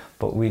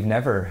 But we've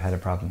never had a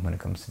problem when it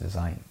comes to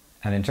design.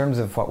 And in terms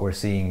of what we're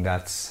seeing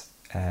that's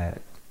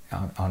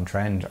on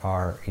trend,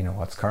 or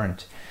what's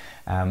current,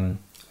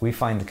 we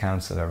find the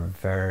council are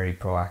very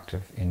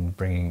proactive in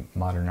bringing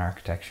modern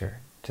architecture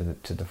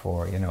to the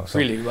fore, So,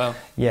 really? Well,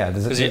 yeah.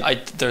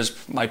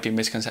 There's might be a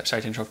misconception.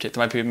 Sorry to interrupt you.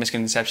 There might be a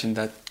misconception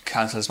that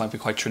councils might be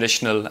quite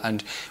traditional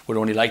and would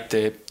only like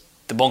the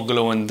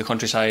bungalow in the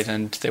countryside,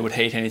 and they would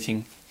hate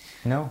anything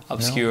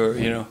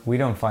obscure. We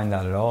don't find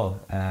that at all.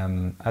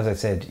 As I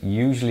said,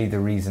 usually the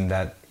reason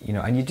that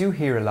and you do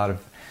hear a lot of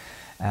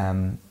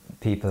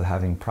people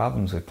having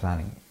problems with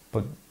planning,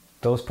 but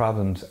those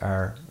problems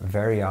are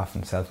very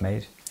often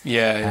self-made.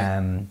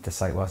 The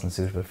site wasn't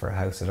suitable for a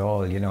house at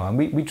all, and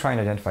we try and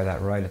identify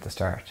that right at the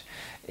start,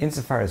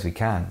 insofar as we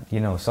can.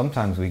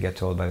 Sometimes we get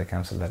told by the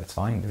council that it's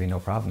fine, there'll be no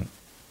problem,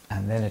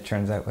 and then it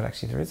turns out, well,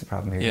 actually there is a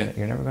problem here.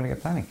 You're never going to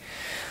get planning,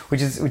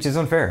 which is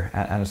unfair,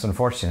 and it's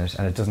unfortunate,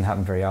 and it doesn't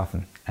happen very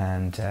often.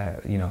 And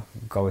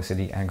Galway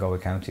City and Galway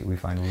County we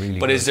find really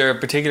but good. Is there a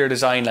particular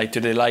design, like do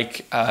they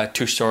like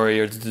 2-story,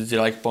 or do they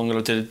like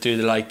bungalow, do they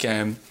like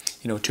 2+1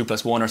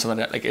 or something like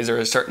that? Like, is there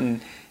a certain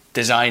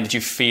design that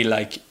you feel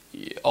like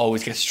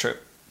always gets through?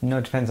 No,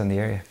 it depends on the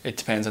area. It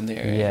depends on the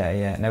area.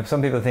 Yeah. Now,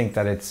 some people think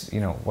that it's,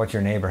 what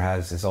your neighbour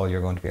has is all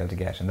you're going to be able to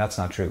get, and that's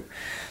not true.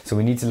 So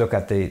we need to look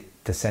at the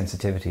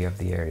sensitivity of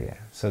the area.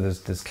 So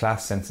there's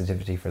class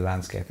sensitivity for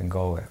landscape in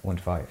Galway, 1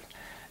 to 5.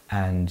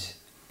 And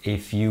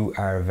if you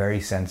are a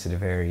very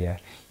sensitive area,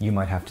 you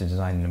might have to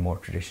design in a more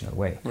traditional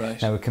way. Right.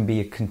 Now, it can be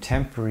a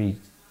contemporary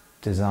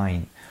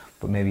design,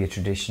 but maybe a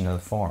traditional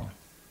form.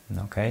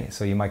 Okay,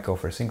 so you might go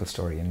for a single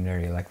story in an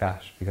area like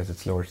that because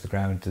it's lower to the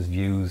ground, there's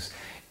views,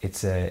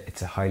 it's a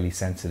highly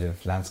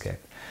sensitive landscape.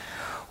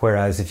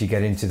 Whereas if you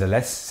get into the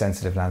less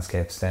sensitive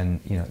landscapes, then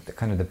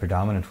the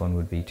predominant one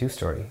would be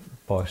 2-story.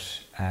 but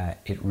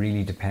it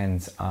really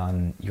depends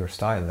on your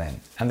style then.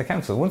 And the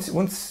council,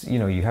 once you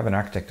know you have an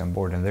architect on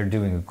board and they're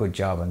doing a good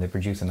job and they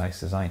produce a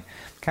nice design,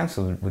 the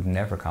council would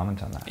never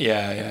comment on that.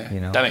 Yeah. You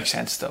know? That makes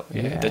sense though.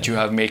 Yeah. That you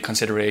have made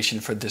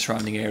consideration for the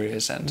surrounding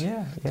areas and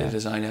the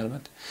design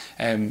element.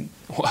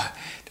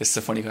 This is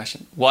a funny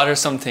question. What are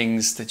some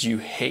things that you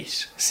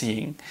hate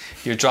seeing?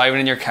 You're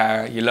driving in your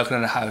car, you're looking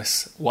at a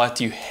house. What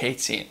do you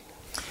hate seeing?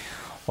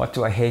 What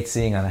do I hate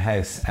seeing on a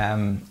house?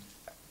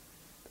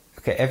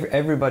 Okay,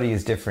 everybody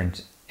is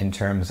different in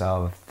terms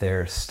of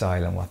their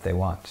style and what they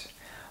want,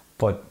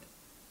 but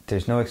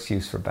there's no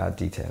excuse for bad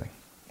detailing.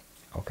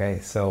 Okay,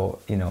 so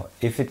you know,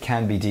 if it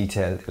can be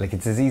detailed, like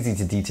it's as easy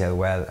to detail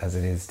well as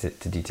it is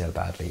to detail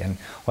badly. And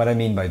what I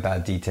mean by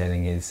bad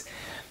detailing is,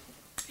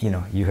 you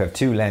know, you have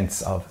two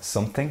lengths of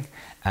something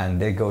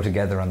and they go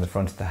together on the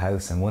front of the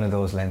house and one of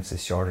those lengths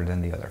is shorter than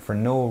the other for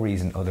no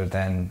reason other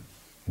than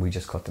we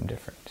just cut them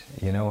different.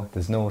 You know,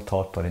 there's no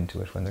thought put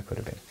into it when there could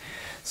have been.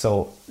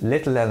 So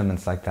little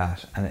elements like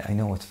that, and I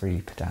know it's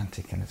really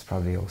pedantic and it's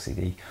probably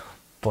OCD,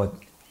 but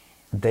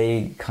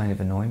they kind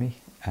of annoy me,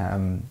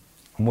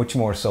 much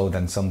more so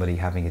than somebody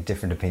having a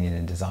different opinion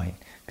in design.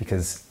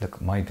 Because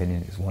look, my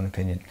opinion is one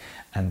opinion,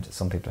 and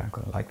some people aren't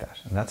going to like that,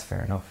 and that's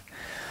fair enough.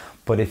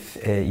 But if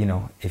you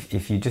know,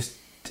 if you just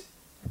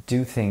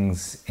do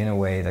things in a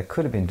way that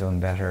could have been done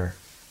better,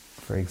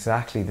 for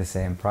exactly the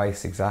same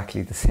price,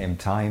 exactly the same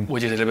time.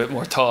 Would you do a little bit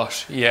more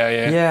thought?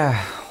 Yeah. Yeah,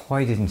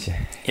 why didn't you?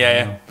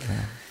 Yeah.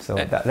 So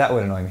that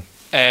would annoy me.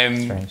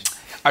 Strange.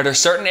 Are there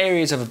certain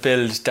areas of a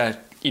build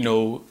that, you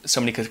know,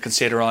 somebody could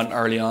consider on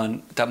early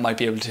on that might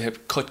be able to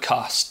cut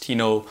cost? You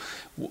know,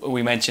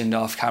 we mentioned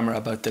off camera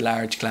about the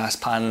large glass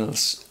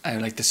panels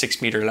and like the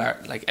 6 meter,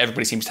 like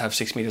everybody seems to have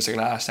 6 meters of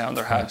glass now in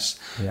their house.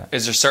 Yeah.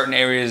 Is there certain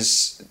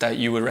areas that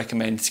you would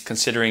recommend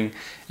considering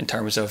in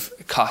terms of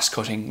cost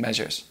cutting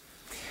measures?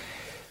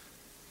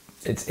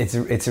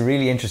 It's a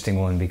really interesting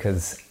one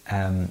because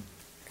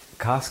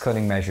cost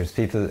cutting measures,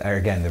 people are,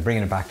 again, they're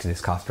bringing it back to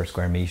this cost per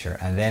square meter,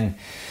 and then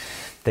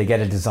they get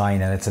a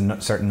design and it's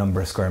a certain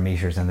number of square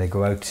meters and they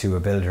go out to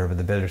a builder, but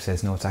the builder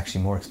says no, it's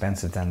actually more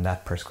expensive than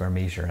that per square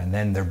meter, and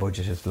then their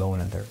budget is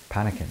blown and they're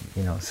panicking,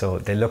 you know. So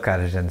they look at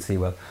it and see,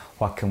 well,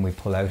 what can we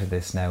pull out of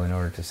this now in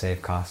order to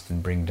save cost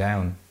and bring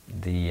down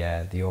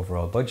the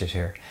overall budget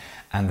here?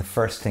 And the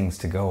first things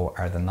to go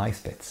are the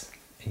nice bits.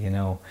 You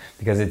know,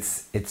 because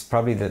it's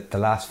probably the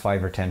last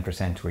 5 or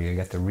 10% where you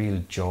get the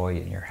real joy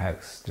in your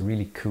house, the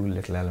really cool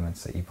little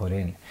elements that you put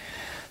in.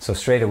 So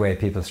straight away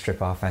people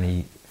strip off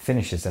any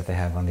finishes that they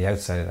have on the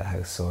outside of the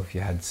house. So if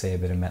you had, say, a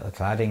bit of metal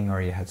cladding or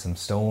you had some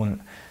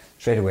stone,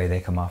 straight away they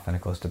come off and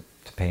it goes to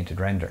painted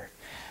render.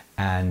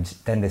 And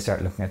then they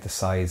start looking at the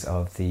size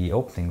of the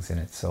openings in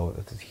it. So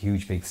there's a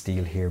huge big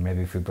steel here,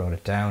 maybe if we brought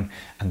it down,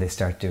 and they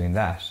start doing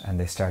that and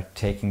they start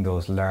taking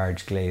those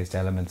large glazed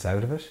elements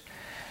out of it.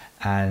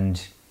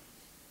 And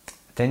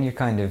then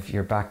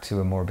you're back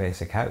to a more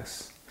basic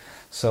house.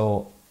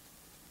 So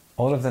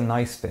all of the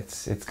nice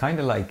bits, it's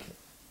kind of like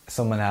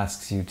someone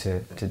asks you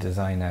to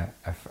design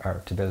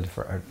or to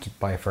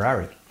buy a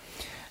Ferrari,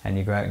 and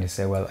you go out and you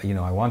say, well, you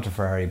know, I want a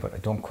Ferrari, but I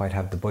don't quite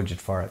have the budget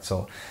for it.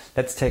 So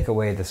let's take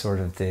away the sort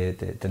of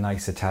the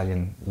nice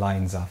Italian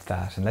lines off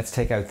that, and let's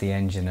take out the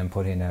engine and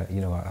put in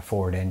a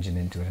Ford engine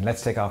into it, and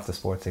let's take off the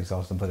sports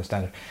exhaust and put a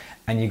standard.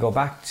 And you go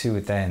back to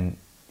it then.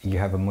 You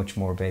have a much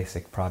more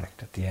basic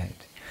product at the end.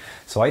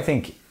 So I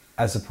think,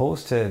 as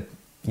opposed to,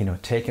 you know,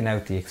 taking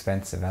out the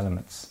expensive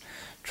elements,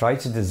 try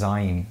to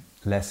design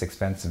less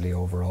expensively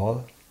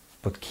overall,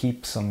 but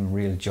keep some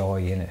real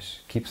joy in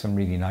it. Keep some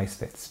really nice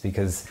bits,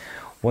 because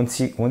once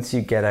you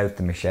get out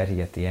the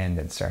machete at the end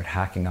and start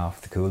hacking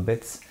off the cool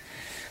bits,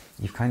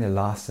 you've kind of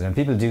lost it. And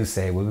people do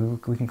say, well,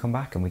 we can come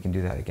back and we can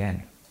do that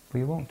again. But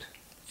you won't.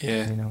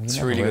 Yeah, you know, it's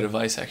really good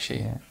advice,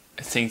 actually. Yeah.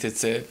 I think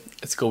it's a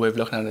good way of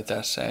looking at it,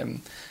 that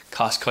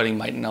cost cutting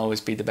mightn't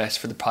always be the best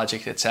for the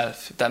project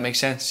itself. If that makes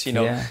sense, you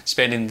know,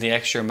 spending the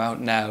extra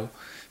amount now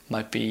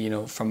might be, you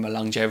know, from a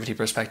longevity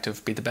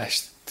perspective, be the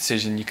best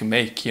decision you can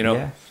make, you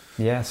know.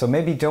 Yeah. So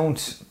maybe don't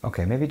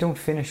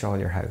finish all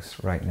your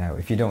house right now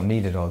if you don't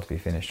need it all to be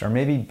finished, or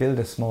maybe build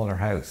a smaller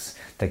house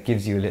that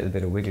gives you a little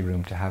bit of wiggle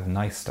room to have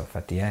nice stuff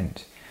at the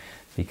end,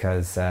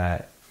 because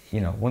you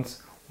know,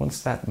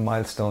 once that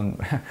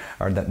milestone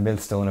or that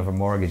millstone of a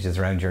mortgage is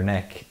around your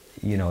neck,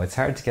 you know, it's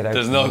hard to get out.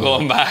 There's no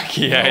going back.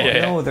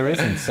 No, there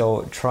isn't.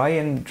 So try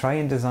and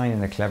design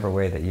in a clever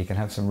way that you can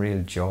have some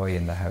real joy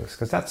in the house,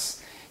 because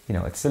that's, you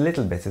know, it's the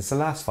little bits, it's the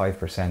last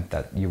 5%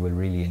 that you will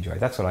really enjoy.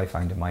 That's what I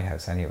find in my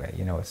house anyway.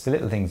 You know, it's the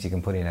little things you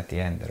can put in at the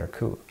end that are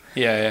cool.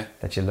 Yeah.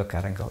 That you look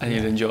at and go, and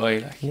you'd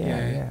enjoy. Like,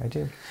 yeah, I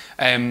do.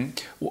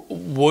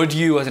 Would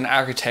you, as an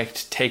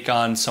architect, take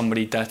on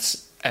somebody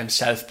that's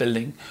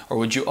self-building, or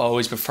would you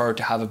always prefer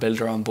to have a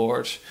builder on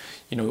board?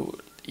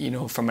 You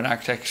know, from an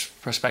architect's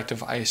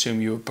perspective, I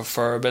assume you would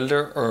prefer a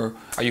builder, or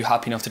are you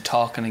happy enough to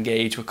talk and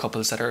engage with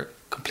couples that are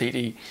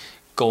completely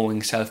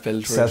going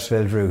self-build route?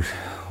 Self-build route.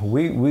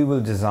 We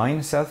will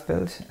design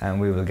self-build and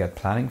we will get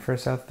planning for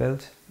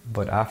self-build,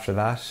 but after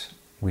that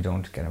we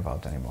don't get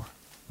involved anymore.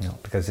 You know,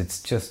 because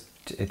it's just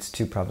it's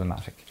too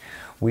problematic.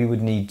 We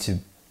would need to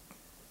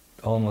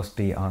almost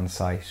be on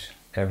site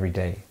every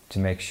day to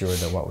make sure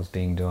that what was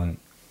being done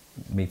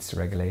meets the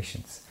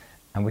regulations,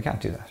 and we can't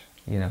do that,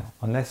 you know,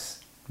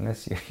 unless you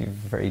have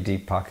very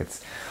deep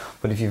pockets.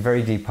 But if you have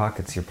very deep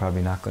pockets, you're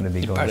probably not going to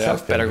be going to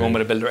self-build. Better going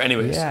with a builder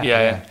anyways.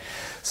 Yeah.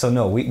 So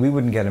no, we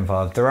wouldn't get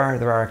involved. There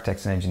are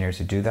architects and engineers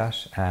who do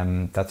that.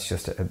 That's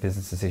just a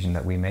business decision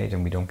that we made,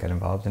 and we don't get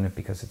involved in it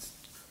because it's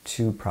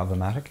too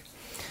problematic.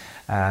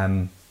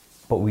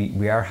 But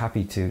we are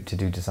happy to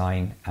do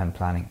design and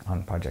planning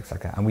on projects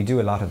like that, and we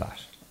do a lot of that.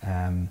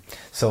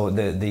 So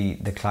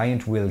the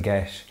client will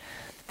get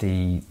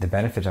the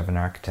benefit of an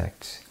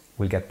architect.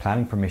 We'll get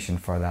planning permission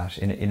for that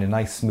in a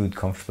nice, smooth,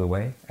 comfortable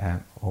way,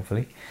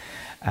 hopefully.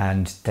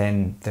 And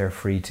then they're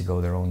free to go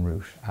their own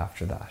route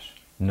after that,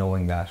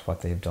 knowing that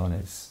what they've done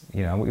is,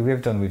 you know,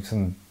 we've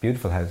some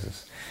beautiful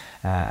houses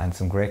and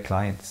some great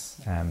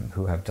clients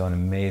who have done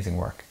amazing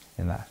work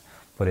in that.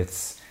 But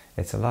it's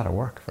a lot of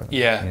work for them.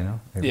 Yeah, you know?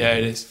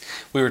 It is.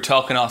 We were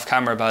talking off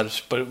camera about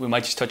it, but we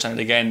might just touch on it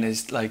again.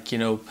 Is like, you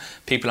know,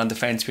 people on the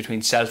fence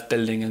between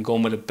self-building and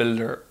going with a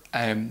builder.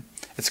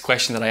 It's a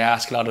question that I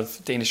ask a lot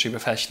of the industry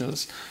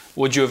professionals.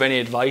 Would you have any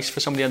advice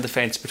for somebody on the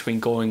fence between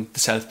going the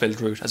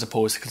self-build route as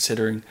opposed to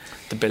considering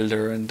the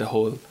builder and the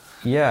whole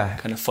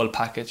kind of full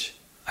package?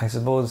 I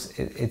suppose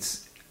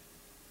it's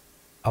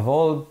of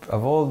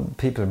all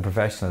people and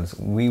professionals,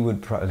 we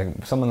would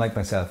someone like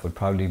myself would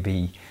probably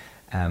be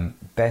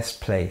best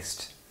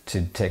placed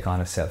to take on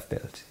a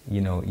self-build.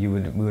 You know, we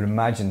would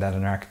imagine that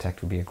an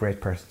architect would be a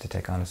great person to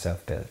take on a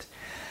self-build.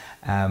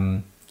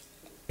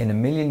 In a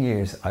million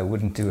years, I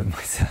wouldn't do it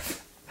myself.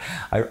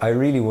 I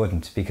really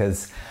wouldn't,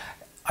 because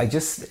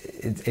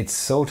it's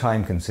so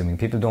time consuming.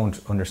 People don't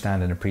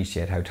understand and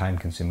appreciate how time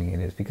consuming it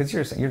is, because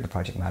you're the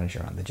project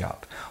manager on the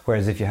job.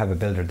 Whereas if you have a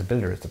builder, the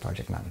builder is the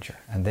project manager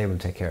and they will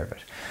take care of it.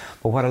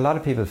 But what a lot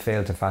of people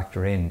fail to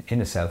factor in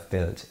a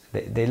self-build,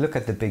 they look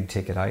at the big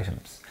ticket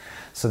items.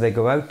 So they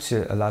go out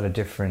to a lot of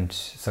different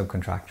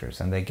subcontractors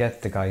and they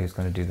get the guy who's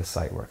going to do the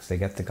site works, they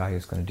get the guy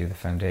who's going to do the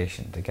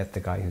foundation, they get the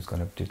guy who's going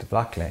to do the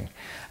block laying,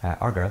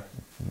 or girl,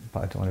 but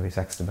I don't want to be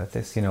sexist about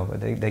this, you know, but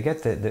they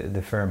get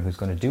the firm who's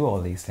going to do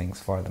all these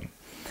things for them.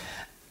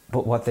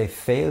 But what they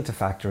fail to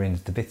factor in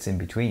is the bits in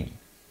between,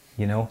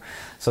 you know.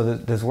 So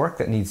there's work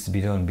that needs to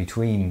be done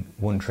between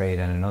one trade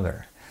and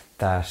another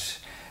that,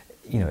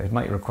 you know, it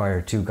might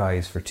require two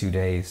guys for 2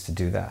 days to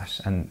do that,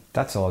 and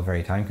that's all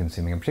very time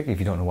consuming, and particularly if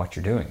you don't know what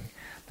you're doing.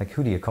 Like,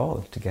 who do you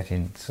call to get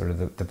in sort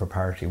of the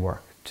preparatory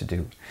work to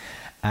do?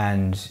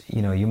 And,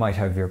 you know, you might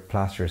have your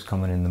plasterers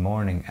coming in the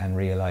morning and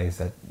realise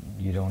that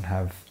you don't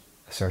have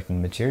a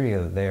certain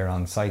material there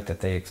on site that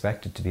they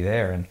expected to be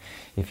there, and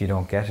if you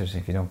don't get it,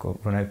 if you don't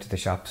run out to the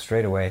shop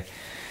straight away,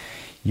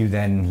 you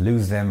then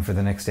lose them for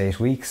the next 8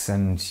 weeks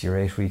and you're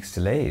 8 weeks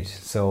delayed.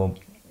 So,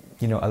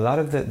 you know, a lot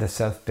of the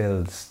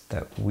self-builds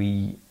that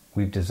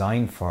we've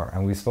designed for,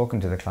 and we've spoken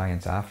to the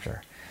clients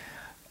after,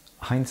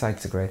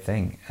 hindsight's a great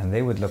thing, and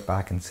they would look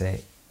back and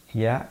say,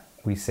 yeah,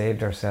 we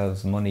saved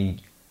ourselves money,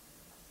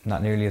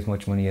 not nearly as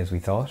much money as we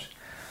thought.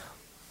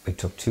 It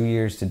took 2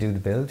 years to do the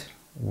build.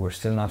 We're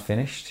still not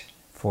finished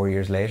 4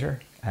 years later.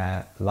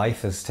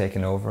 Life has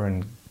taken over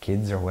and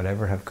kids or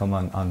whatever have come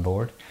on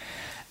board,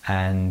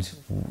 and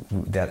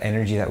that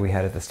energy that we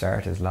had at the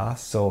start is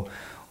lost. So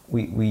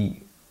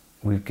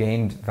we've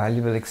gained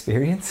valuable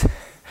experience,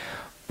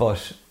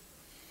 but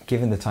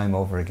given the time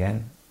over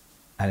again,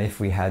 and if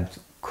we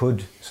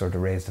could sort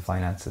of raise the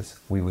finances,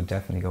 we would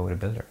definitely go with a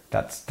builder.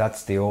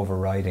 That's the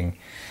overriding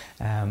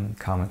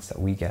comments that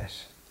we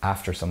get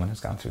after someone has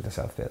gone through the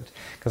self-build.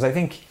 Because I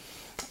think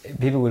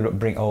people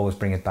will always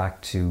bring it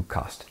back to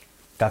cost.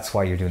 That's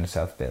why you're doing a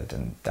self-build,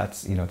 and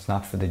that's, you know, it's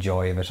not for the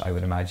joy of it. I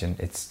would imagine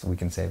we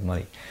can save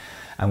money.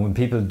 And when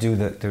people do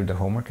the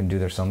homework and do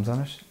their sums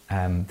on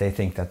it, they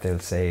think that they'll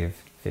save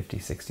 50,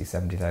 60,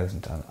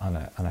 70,000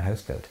 on a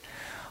house build.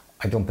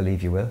 I don't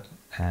believe you will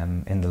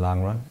in the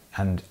long run,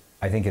 and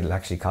I think it'll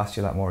actually cost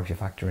you a lot more if you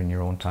factor in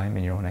your own time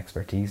and your own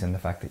expertise, and the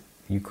fact that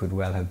you could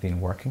well have been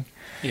working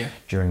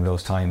during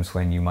those times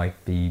when you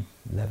might be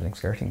levelling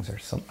skirtings or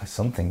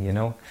something, you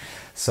know.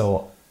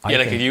 So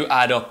if you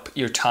add up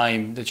your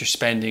time that you're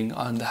spending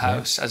on the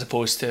house as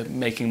opposed to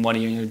making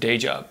money in your day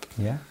job,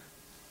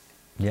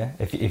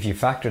 if you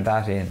factor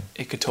that in,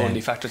 it could totally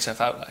factor itself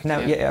out.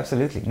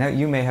 Absolutely. Now,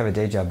 you may have a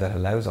day job that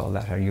allows all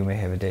that, or you may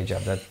have a day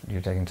job that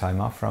you're taking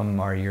time off from,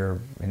 or you're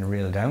in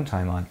real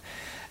downtime on.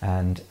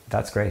 And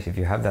that's great. If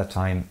you have that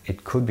time,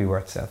 it could be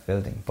worth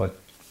self-building. But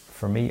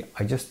for me,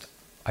 I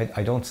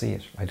don't see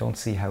it. I don't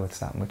see how it's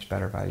that much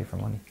better value for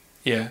money.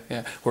 Yeah.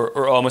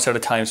 We're almost out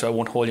of time, so I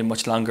won't hold you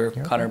much longer,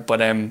 Conor. Okay.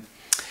 But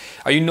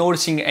are you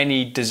noticing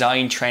any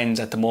design trends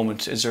at the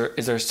moment? Is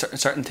there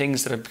certain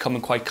things that are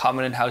becoming quite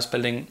common in house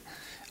building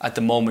at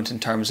the moment in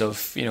terms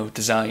of, you know,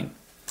 design?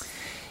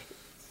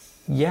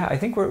 Yeah, I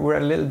think we're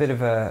at a little bit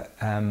of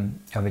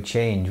a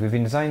change. We've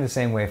been designing the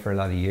same way for a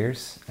lot of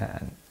years.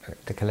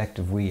 the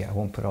collective we. I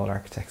won't put all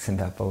architects in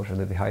that boat or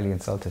they'll be highly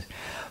insulted.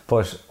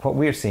 But what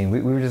we're seeing,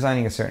 we were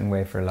designing a certain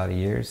way for a lot of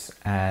years,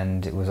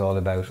 and it was all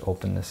about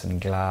openness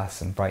and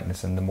glass and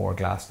brightness, and the more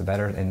glass the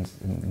better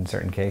in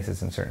certain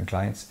cases and certain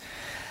clients.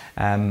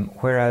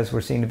 Whereas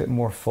we're seeing a bit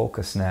more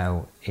focus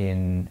now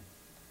in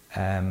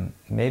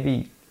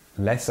maybe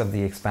less of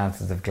the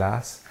expanses of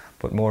glass,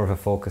 but more of a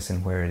focus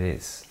in where it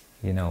is,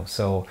 you know.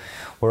 So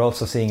we're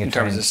also seeing in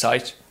terms of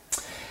site.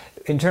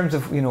 In terms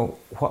of, you know,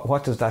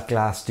 what does that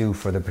glass do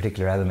for the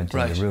particular element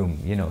in the room,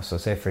 you know. So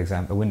say, for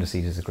example, a window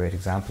seat is a great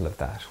example of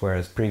that.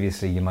 Whereas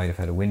previously you might have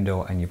had a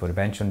window and you put a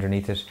bench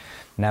underneath it.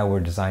 Now we're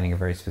designing a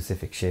very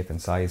specific shape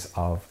and size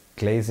of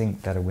glazing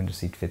that a window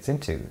seat fits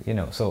into, you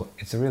know. So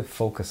it's a real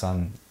focus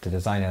on the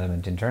design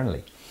element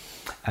internally.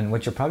 And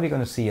what you're probably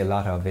going to see a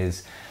lot of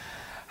is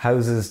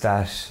houses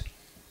that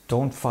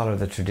don't follow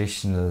the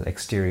traditional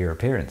exterior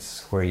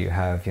appearance, where you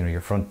have, you know, your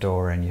front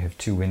door and you have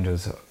two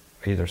windows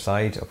either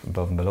side, up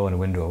above and below, and a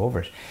window over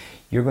it.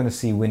 You're going to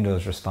see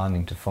windows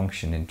responding to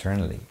function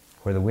internally,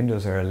 where the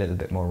windows are a little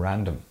bit more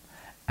random.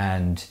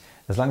 And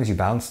as long as you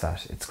balance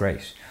that, it's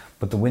great.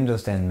 But the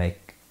windows then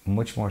make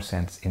much more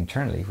sense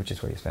internally, which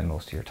is where you spend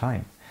most of your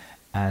time.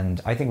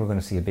 And I think we're going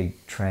to see a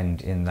big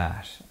trend in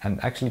that.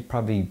 And actually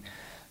probably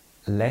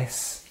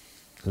less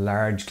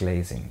large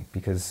glazing,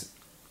 because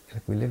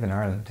like, we live in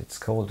Ireland, it's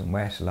cold and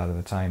wet a lot of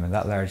the time, and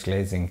that large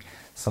glazing,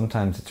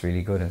 sometimes it's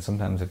really good and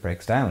sometimes it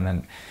breaks down.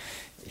 And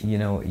you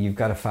know, you've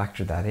got to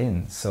factor that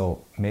in.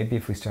 So maybe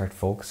if we start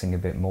focusing a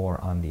bit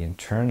more on the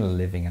internal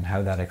living and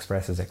how that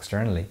expresses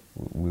externally,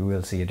 we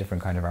will see a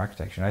different kind of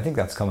architecture. And I think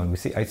that's coming.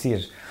 I see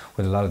it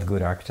with a lot of the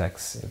good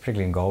architects,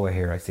 particularly in Galway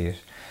here. I see it.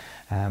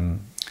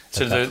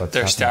 So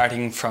they're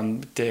starting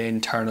from the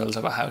internals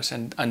of a house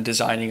and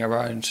designing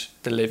around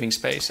the living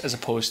space, as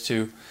opposed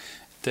to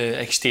the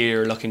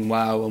exterior looking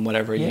wow and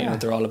whatever. You know,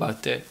 they're all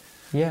about the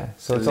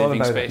so it's all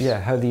about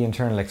how the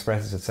internal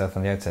expresses itself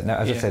on the outside. Now,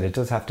 as I said, it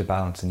does have to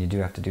balance, and you do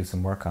have to do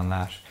some work on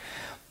that.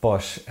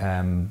 But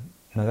no,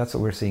 that's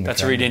what we're seeing.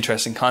 That's a really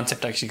interesting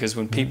concept, actually, because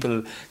when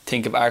people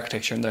think of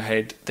architecture in their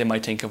head, they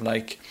might think of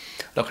like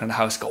looking at a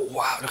house, go,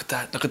 wow, look at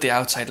that, look at the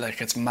outside,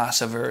 like it's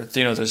massive, or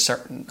you know, there's a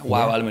certain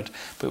wow element.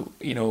 But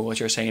you know,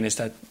 what you're saying is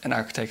that an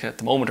architect at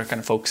the moment are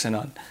kind of focusing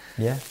on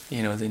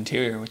you know, the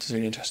interior, which is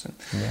really interesting.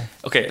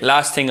 Okay,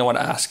 last thing I want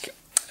to ask.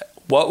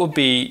 What would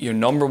be your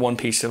number one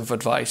piece of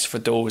advice for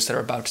those that are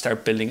about to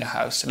start building a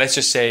house? Let's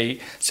just say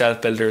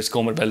self-builders,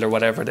 Gomel Builder,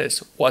 whatever it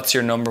is. What's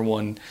your number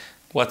one?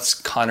 What's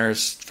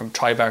Connor's from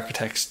Tribe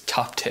Architects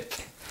top tip?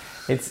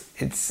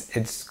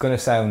 It's going to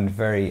sound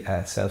very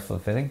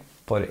self-fulfilling,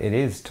 but it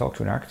is. Talk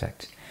to an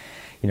architect.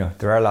 You know,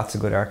 there are lots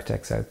of good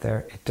architects out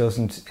there.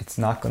 It's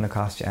not going to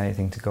cost you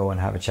anything to go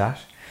and have a chat.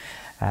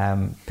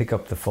 Pick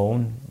up the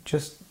phone,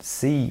 just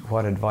see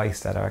what advice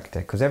that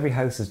architect, because every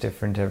house is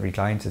different, every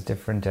client is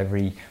different,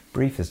 every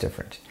brief is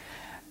different,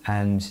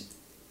 and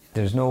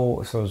there's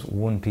no sort of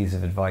one piece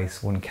of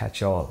advice, one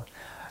catch-all.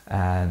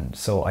 And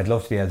so I'd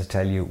love to be able to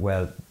tell you,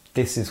 well,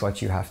 this is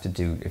what you have to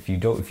do. If you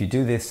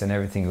do this, then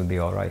everything will be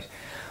all right.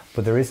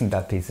 But there isn't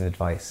that piece of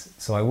advice.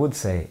 So I would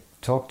say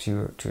talk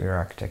to your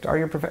architect or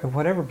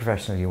whatever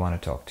professional you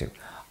want to talk to.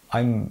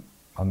 I'm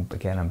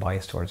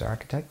biased towards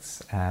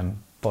architects,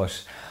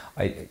 but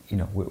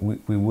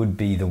we would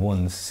be the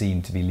ones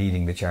seen to be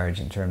leading the charge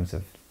in terms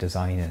of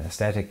design and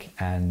aesthetic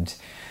and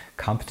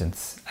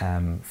competence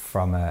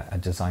from a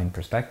design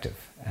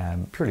perspective,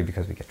 purely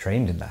because we get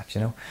trained in that,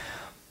 you know.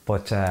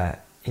 But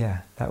that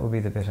would be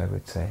the bit I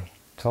would say.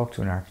 Talk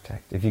to an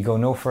architect. If you go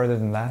no further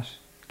than that,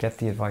 get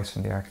the advice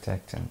from the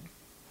architect and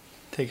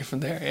take it from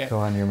there. Yeah. Go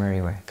on your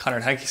merry way.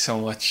 Connor, thank you so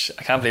much.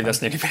 I can't believe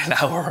that's nearly been an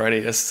hour already.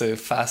 That's the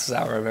fastest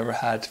hour I've ever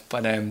had.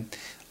 But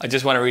I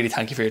just want to really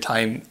thank you for your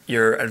time.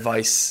 Your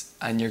advice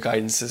and your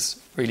guidance is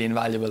really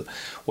invaluable.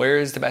 Where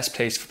is the best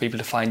place for people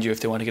to find you if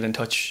they want to get in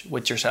touch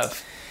with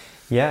yourself?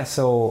 Yeah,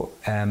 so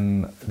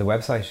the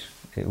website,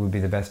 it would be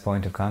the best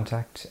point of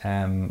contact.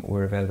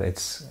 We're available.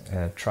 It's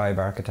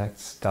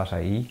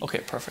tribearchitects.ie. Okay,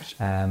 perfect.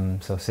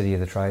 So City of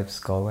the Tribes,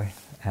 Galway.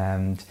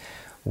 And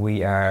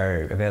we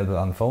are available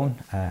on the phone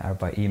or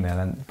by email.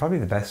 And probably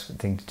the best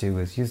thing to do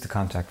is use the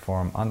contact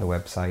form on the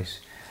website.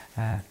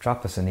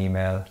 Drop us an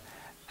email,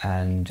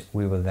 and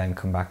we will then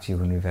come back to you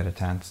when we've had a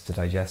chance to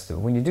digest it.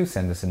 When you do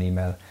send us an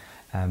email,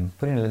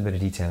 put in a little bit of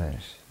detail in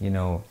it. You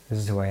know, this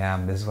is who I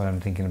am, this is what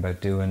I'm thinking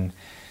about doing,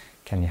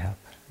 can you help?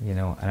 You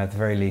know, and at the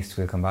very least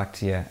we'll come back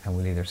to you and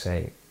we'll either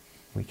say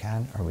we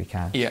can or we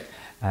can't. Yeah.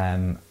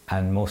 And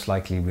most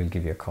likely we'll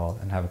give you a call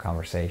and have a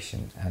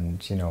conversation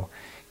and, you know,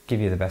 give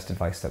you the best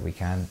advice that we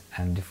can.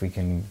 And if we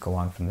can go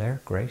on from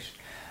there, great.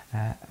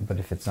 But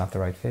if it's not the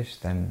right fit,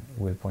 then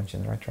we'll point you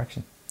in the right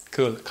direction.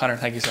 Cool. Connor,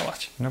 thank you so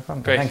much. No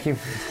problem. Great. Thank you.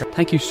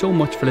 Thank you so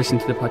much for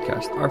listening to the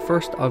podcast, our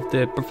first of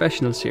the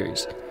professional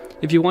series.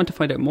 If you want to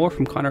find out more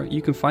from Connor,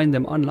 you can find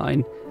them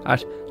online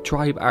at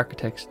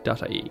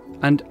tribearchitects.ie.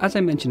 And as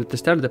I mentioned at the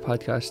start of the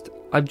podcast,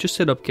 I've just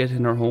set up Get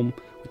In Our Home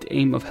with the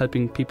aim of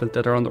helping people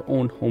that are on their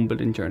own home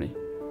building journey.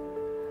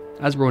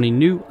 As we're only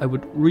new, I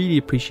would really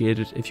appreciate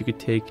it if you could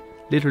take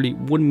literally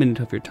 1 minute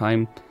of your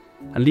time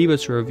and leave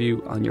us a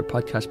review on your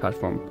podcast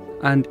platform.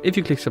 And if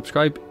you click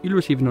subscribe, you'll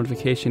receive a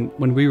notification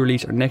when we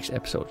release our next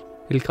episode.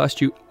 It'll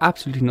cost you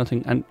absolutely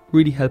nothing and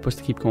really help us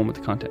to keep going with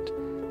the content.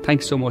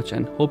 Thanks so much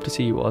and hope to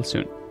see you all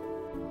soon.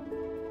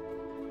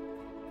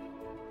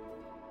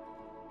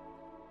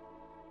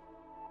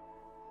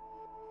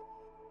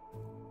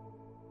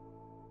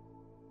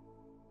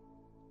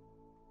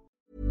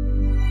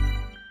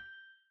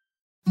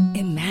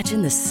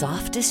 Imagine the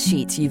softest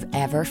sheets you've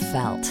ever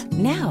felt.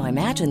 Now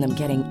imagine them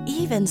getting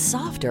even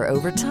softer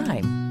over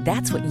time.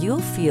 That's what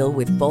you'll feel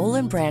with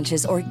Boll &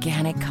 Branch's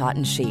organic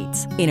cotton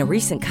sheets. In a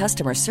recent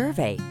customer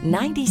survey,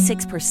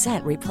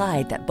 96%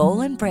 replied that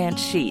Boll & Branch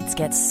sheets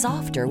get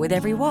softer with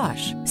every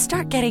wash.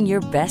 Start getting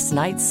your best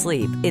night's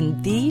sleep in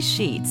these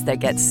sheets that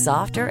get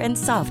softer and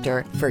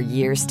softer for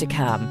years to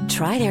come.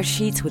 Try their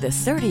sheets with a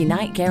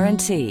 30-night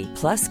guarantee.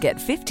 Plus, get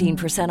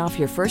 15% off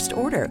your first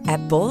order at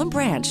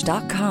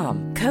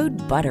bollandbranch.com. Code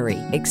BUTTERY.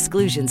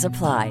 Exclusions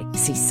apply.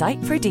 See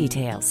site for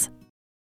details.